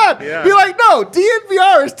 Come on. Yeah. Be like, no,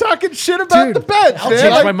 DNVR is talking shit about Dude, the bench, I'll man.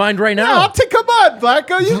 change Like, my mind right yeah, now. come on,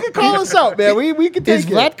 Vlatko. You can call us out, man. We can take Is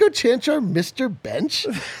it. Vlatko Chanchar Mr. Bench?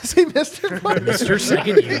 See, Mr. Mr.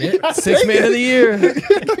 Second Unit. Sixth man of the year.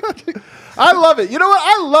 I love it. You know what?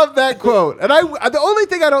 I love that quote. And the only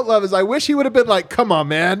thing I don't love is I wish he would have been like, come on,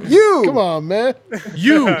 man. You. Come on, man.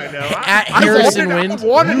 You I know. at Harrison I Wind.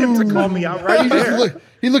 wanted him to call me out right there.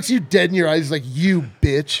 He looks you dead in your eyes like, you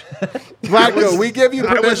bitch. Vlatko, we give you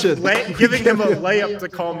I was permission. giving him a layup to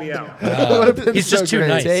call me out. He's just too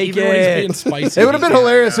nice. Take Even when he's it. being spicy. It would have been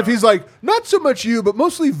hilarious if he's like, not so much you, but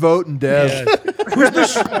mostly Vote and Dev.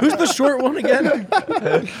 Yeah. Who's the short one again?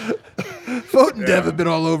 Vote and Dev have been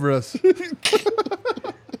all over us.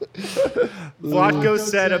 Vlatko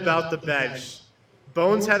said about the bench,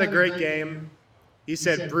 Bones had a great game. He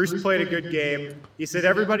said Bruce played a good game. He said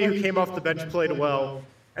everybody who came off the bench played well.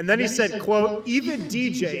 And then he said, quote, even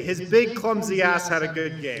DJ, his big clumsy ass, had a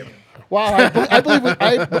good game. Wow,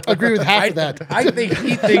 I agree with half of that. I think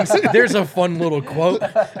he thinks there's a fun little quote,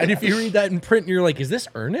 and if you read that in print, you're like, "Is this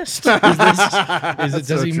earnest?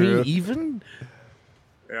 Does he mean even?"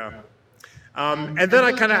 Yeah. And then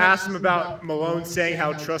I kind of asked him about Malone saying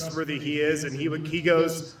how trustworthy he is, and he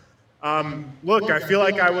goes, "Look, I feel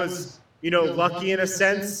like I was lucky in a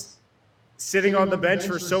sense, sitting on the bench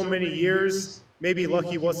for so many years. Maybe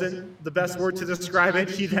lucky wasn't the best word to describe it,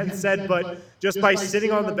 he then said, but just by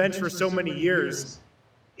sitting on the bench for so many years,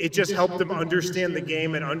 it just helped him understand the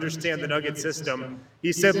game and understand the Nugget system.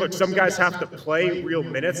 He said, look, some guys have to play real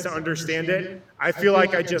minutes to understand it. I feel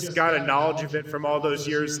like I just got a knowledge of it from all those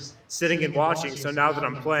years sitting and watching. So now that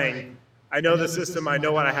I'm playing, I know the system. I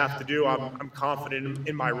know what I have to do. I'm confident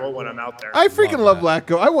in my role when I'm out there. I freaking love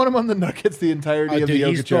Vlatko. I want him on the Nuggets the entirety of the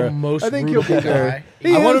he's Jokic era. the most I think he'll be there.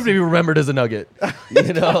 guy. I want him to be remembered as a Nugget. God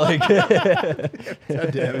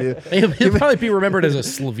damn you. He'll probably be remembered as a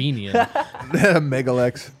Slovenian.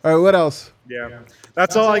 Megalex. All right, what else? Yeah,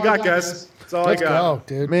 that's all I got, guys. That's all Let's I got.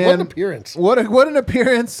 go, dude. Man, what an appearance. What an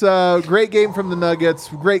appearance. Great game from the Nuggets.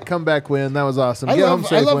 Great comeback win. That was awesome. I Get home love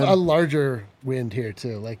safe win. a larger wind here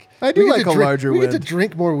too. Like I do we get like to a drink- larger we wind. get to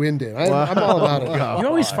drink more wind in. I'm all about it. You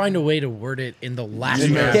always find a way to word it in the last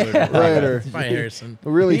Later. By Harrison.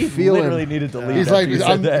 Really He feeling. literally needed to leave. He's after like, you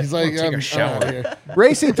said that. Take a shower. I'm out here.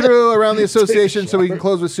 Racing through around the association so we can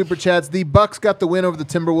close with super chats. The Bucks got the win over the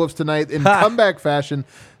Timberwolves tonight in comeback fashion.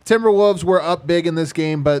 Timberwolves were up big in this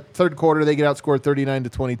game, but third quarter they get outscored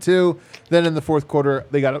 39-22. Then in the fourth quarter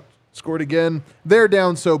they got outscored again. They're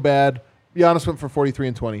down so bad. Giannis went for 43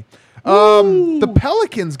 and 20. The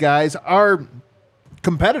Pelicans guys are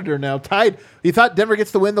competitor now, tied. You thought Denver gets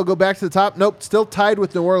the win, they'll go back to the top. Nope, still tied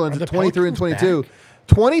with New Orleans Are at the 23 and Pelicans 22. back?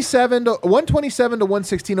 127 to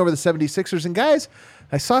 116 over the 76ers. And guys,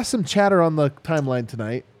 I saw some chatter on the timeline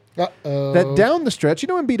tonight that down the stretch,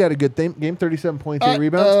 Embiid had a good game, 37 points, 8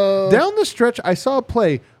 rebounds. Down the stretch, I saw a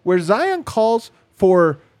play where Zion calls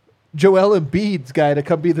for Joel Embiid's guy to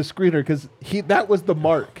come be the screener because that was the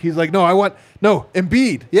mark. He's like, no,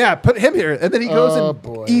 Embiid. Yeah, put him here. And then he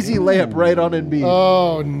goes easy layup right on Embiid.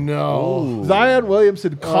 Oh, no. Zion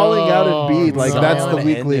Williamson calling out Embiid like Zion that's the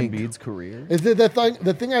weak and link. Embiid's career. Is it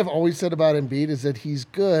the thing I've always said about Embiid is that he's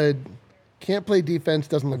good, can't play defense,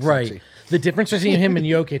 doesn't look Right. sexy. The difference between him and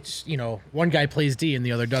Jokic, one guy plays D and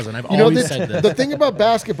the other doesn't. I've always said this. The thing about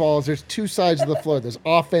basketball is there's two sides of the floor. There's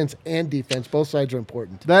offense and defense. Both sides are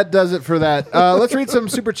important. That does it for that. Let's read some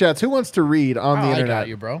super chats. Who wants to read on the I internet? got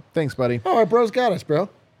you, bro. Thanks, buddy. Oh, our bros got us, bro.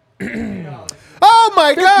 Oh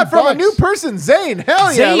my God! From a new person, Zane.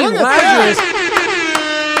 Hell yeah! Zane Look at Lazarus,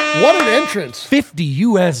 that. What an entrance. $50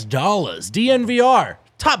 US. DNVR.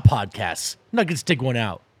 Top podcasts. Nuggets dig one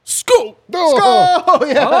out. Scoop. Oh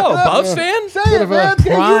yeah! Oh, Buffs fan? Say it, man. Hey,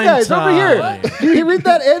 you prime guys over here. time. Do you read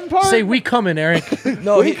that end part? Say we coming, Eric.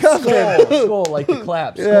 No, he skull like the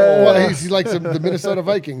claps. Well, he's like the Minnesota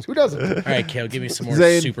Vikings. Who doesn't? All right, Kale, give me some more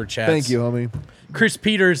Zane, super chats. thank you, homie. Chris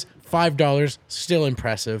Peters, $5. Still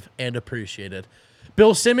impressive and appreciated.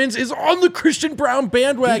 Bill Simmons is on the Christian Brown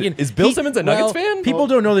bandwagon. Is Bill Simmons a Nuggets fan? People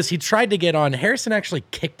don't know this. He tried to get on. Harrison actually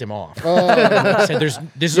kicked him off. He said this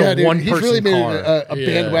is a Dude, one-person he's really made car. it a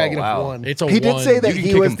bandwagon Oh, wow. of one. It's a He did one. say that You can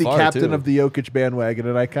he kick was him the far, captain too. of the Jokic bandwagon,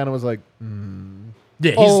 and I kind of was like,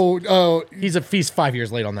 Yeah, he's 5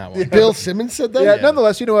 years late on that one. Bill Simmons said that? yeah.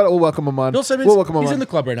 Nonetheless, you know what? We'll welcome him on. Bill Simmons, We'll welcome him he's on. in the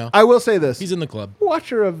club right now. I will say this. He's in the club.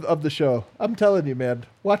 Watcher of the show. I'm telling you, man.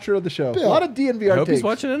 Watcher of the show. Bill. A lot of DNVR I hope he's takes.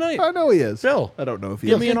 watching tonight. I know he is. Bill. I don't know if he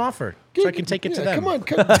Give is. me an offer so I can take it to them. Come on.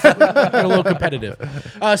 Get a little competitive.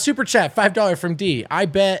 Super chat, $5 from D. I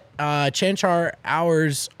bet Chanchar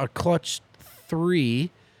hours a clutch 3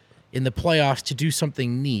 in the playoffs to do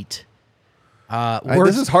something neat.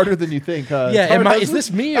 This is harder than you think. Yeah, is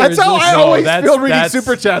this me? Or That's is how this I always that's- feel reading that's-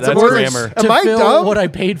 super chats. that's I'm always- grammar. Am to I fill dumb? what I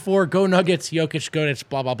paid for? Go Nuggets, Jokic, go Nuggets,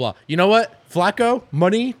 blah blah blah. You know what? Flacco,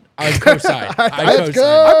 money, I co-sign. Let's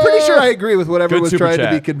go. I'm pretty sure I agree with whatever Good was super trying to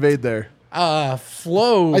chat. be conveyed there.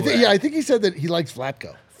 Flo. I think he said that he likes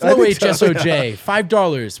Vlatko. Flo think so, HSOJ,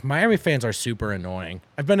 $5. Miami fans are super annoying.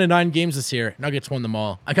 I've been to 9 games this year. Nuggets won them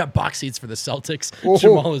all. I got box seats for the Celtics.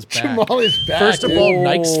 Jamal is back. Jamal is back. First of dude. all,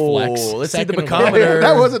 Nikes flex. let's see the Second of all- bacometer.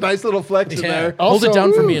 That was a nice little flex in Yeah. there. Hold it Also-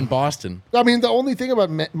 down for me in Boston. I mean, the only thing about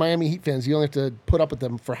Miami Heat fans, you only have to put up with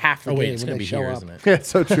them for half the Oh wait, game it's when gonna they be show here, up. isn't it? Yeah, it's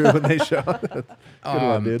so true when they show up. Good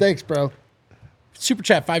one, dude. Thanks, bro. Super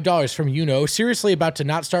chat, $5 from Seriously about to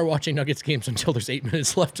not start watching Nuggets games until there's 8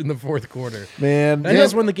 minutes left in the fourth quarter. Man, That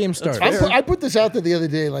is when the game starts. I put this out there the other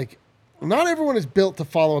day. Like, not everyone is built to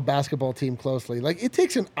follow a basketball team closely. Like, it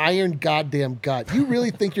takes an iron goddamn gut. You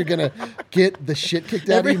really think you're gonna get the shit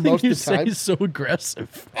kicked out of you Everything most you of the say time? is so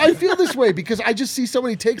aggressive. I feel this way because I just see so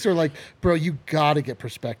many takes that are like, bro, you gotta get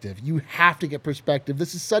perspective. You have to get perspective.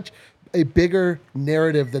 This is such a bigger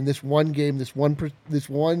narrative than this one game, this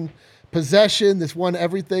one possession, this one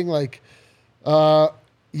everything. Like,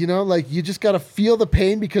 like you just gotta feel the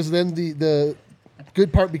pain because then the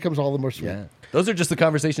good part becomes all the more sweet. Yeah. Those are just the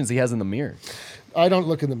conversations he has in the mirror. I don't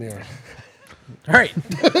look in the mirror. All right.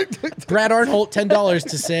 Brad Arnholt, $10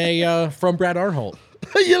 to say from Brad Arnholt.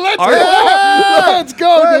 Let's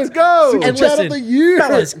go. Let's go. Super And chat listen, of the year.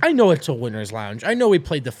 fellas, I know it's a winner's lounge. I know we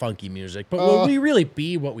played the funky music, but will we really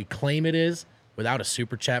be what we claim it is without a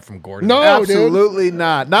super chat from Gordon? No, dude. Absolutely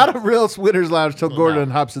not. Not a real winner's lounge till Gordon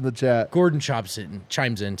hops in the chat. Gordon chimes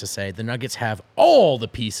in to say the Nuggets have all the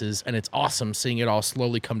pieces, and it's awesome seeing it all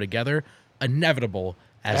slowly come together. Inevitable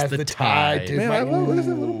as the tide. dude. Man, I love what is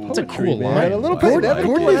it? A little It's a poetry, cool man. line. A little Gordon- poetry.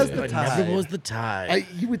 Gordon As is- the tide. Inevitable as the tide.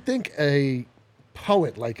 You would think a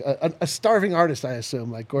poet, like a starving artist, I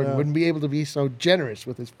assume, like Gordon, wouldn't be able to be so generous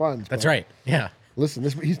with his funds. That's but right. Yeah. Listen,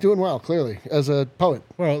 he's doing well, clearly, as a poet.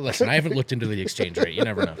 Well, listen, I haven't looked into the exchange rate. You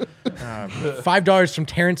never know. $5 from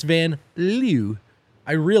Terrence Van Leeuw.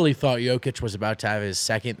 I really thought Jokic was about to have his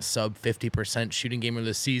second sub 50% shooting game of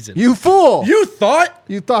the season. You fool. You thought?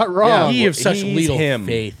 You thought wrong. Ye of such he's little him.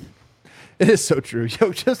 faith. It is so true.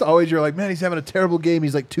 Yo, just always you're like, man, he's having a terrible game.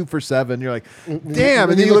 He's like 2 for 7. You're like, damn.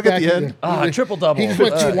 And then you look at the end. Triple-double. He just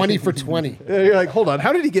went 20 for 20. You're like, hold on.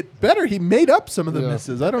 How did he get better? He made up some of the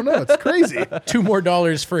misses. I don't know. It's crazy. $2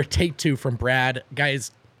 more for a take 2 from Brad.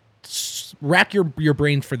 Guys, rack your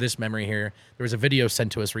brains for this memory here. There was a video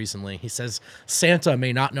sent to us recently. He says, Santa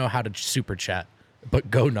may not know how to super chat,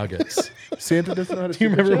 but go Nuggets. Santa doesn't know how to Do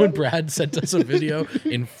you remember when Brad sent us a video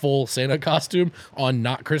in full Santa costume on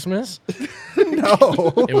Not Christmas?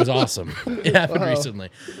 No. It was awesome. It happened recently.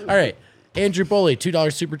 All right. Andrew Boley,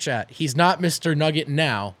 $2 super chat. He's not Mr. Nugget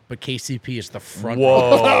now, but KCP is the front.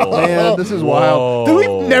 Whoa. Man, this is wild. Dude,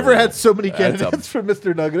 we've never had so many candidates for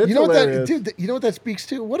Mr. Nugget. It's You know what that, hilarious. dude? You know what that speaks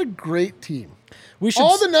to? What a great team! We should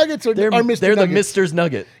All the Nuggets are Mr. They're the Nuggets. Mister's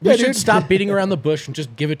Nugget. we Yeah, should dude. stop beating around the bush and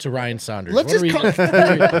just give it to Ryan Saunders. Let's What just are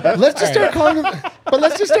we- let's just start calling him. But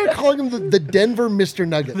let's just start calling him the Denver Mr.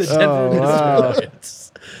 Nuggets. Denver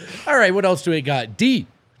Nuggets. All right, what else do we got? D,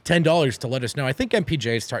 $10 to let us know. I think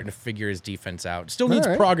MPJ is starting to figure his defense out. Still needs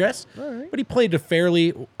right. progress, but he played a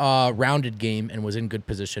fairly rounded game and was in good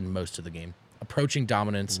position most of the game. Approaching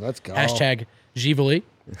dominance. Let's go. Hashtag Givoli.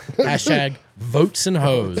 Hashtag votes and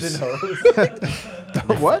hoes.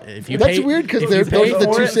 What? If you That's pay- weird because if they're you pay both the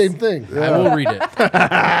for two it, same thing. I will read it.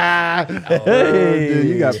 Dude,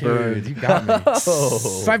 you got burned. You got me.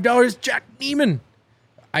 $5, Jack Neiman.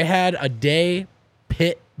 I had a day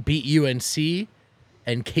Pitt beat UNC,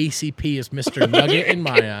 and KCP is Mr. Nugget in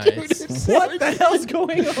my eyes. What the hell's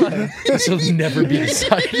going on? This will never be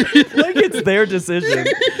decided. Like it's their decision.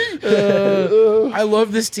 I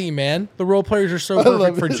love this team, man. The role players are so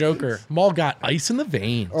perfect for Joker. Maul got ice in the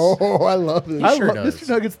veins. Oh, I love this. I sure love does. Mr.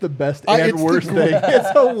 Nugget's the best I- and it's the worst cool- thing.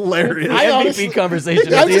 It's hilarious. I MVP honestly-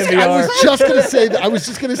 conversation I at the was, I was NVR. just gonna say that. I was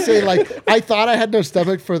just gonna say, like, I thought I had no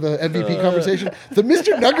stomach for the MVP conversation. The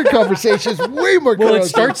Mr. Nugget conversation is way more. Well, it gross.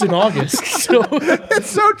 starts in August, so It's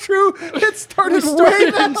so true. It started, started way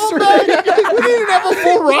in the hell spring. back. We didn't have a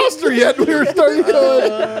full roster yet. We were starting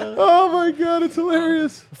going. Oh my god, it's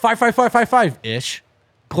hilarious. 5 ish.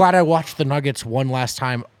 Glad I watched the Nuggets one last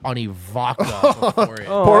time on Ivaka before it.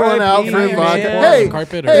 Pour one out for man. Ivaka. Man. Hey,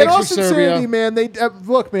 Carpet or- hey, in Thanks all for Serbia. sincerity, man. They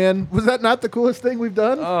look, man. Was that not the coolest thing we've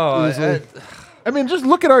done? Oh, I mean, just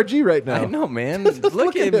look at RG right now. I know, man.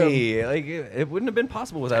 Look at me. Like it wouldn't have been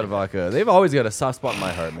possible without Ivaka. They've always got a soft spot in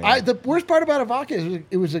my heart, man. The worst part about Ivaka is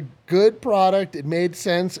it was a good product. It made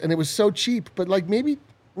sense, and it was so cheap. But like maybe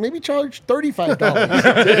charge $35.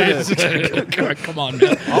 Come on,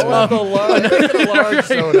 man. I'll have a large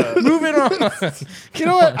soda. Moving on. You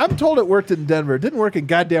know what? I'm told it worked in Denver. It didn't work in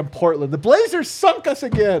goddamn Portland. The Blazers sunk us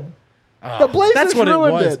again. The Blazers that's what it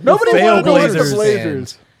ruined was. it. Nobody fail wanted to lose the Blazers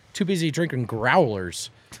Blazers. Too busy drinking growlers.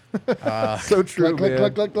 So true, Look,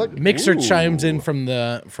 man. look. Mixer chimes in from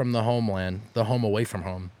the homeland, the home away from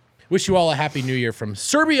home. Wish you all a happy new year from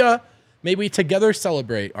Serbia. May we together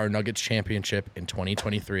celebrate our Nuggets championship in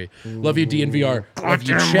 2023. Love you, DNVR. Love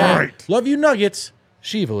you, Chad. Love you, Nuggets.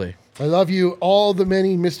 Shively. I love you, all the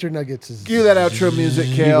many Mr. Nuggets. Cue that outro music,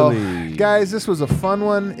 Kale. Guys, this was a fun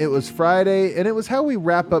one. It was Friday, and it was how we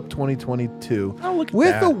wrap up 2022 Oh, look at with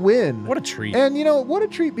that. a win. What a treat. And, you know, what a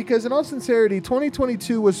treat, because in all sincerity,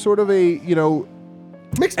 2022 was sort of a, you know,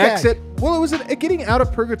 Mixed bag. exit. Well, it was a getting out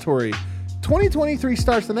of purgatory. 2023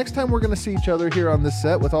 starts. The next time we're going to see each other here on this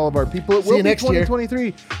set with all of our people, it See will you be next year.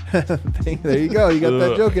 2023. There you go. You got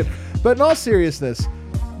that joking. But in all seriousness,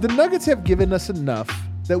 the Nuggets have given us enough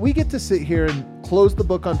that we get to sit here and close the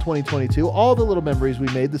book on 2022. All the little memories we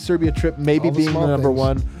made, the Serbia trip maybe All the being the small number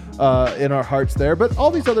things. one in our hearts there, but all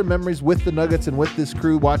these other memories with the Nuggets and with this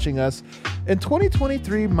crew watching us. And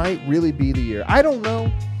 2023 might really be the year. I don't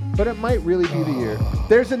know, but it might really be the year.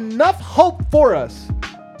 There's enough hope for us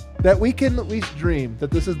that we can at least dream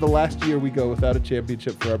that this is the last year we go without a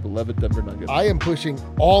championship for our beloved Denver Nuggets. I am pushing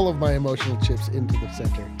all of my emotional chips into the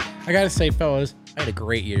center. I gotta say, fellas, I had a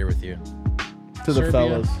great year with you. To the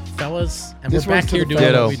Serbia, fellas, and This we're back one's to here the doing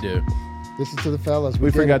fellas. what we do. This is to the fellas. We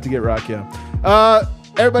did forgot it. to get Rocky on.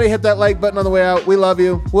 Everybody hit that like button on the way out. We love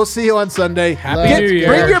you. We'll see you on Sunday. Happy New Year.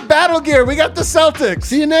 Bring your battle gear. We got the Celtics.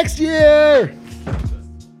 See you next year.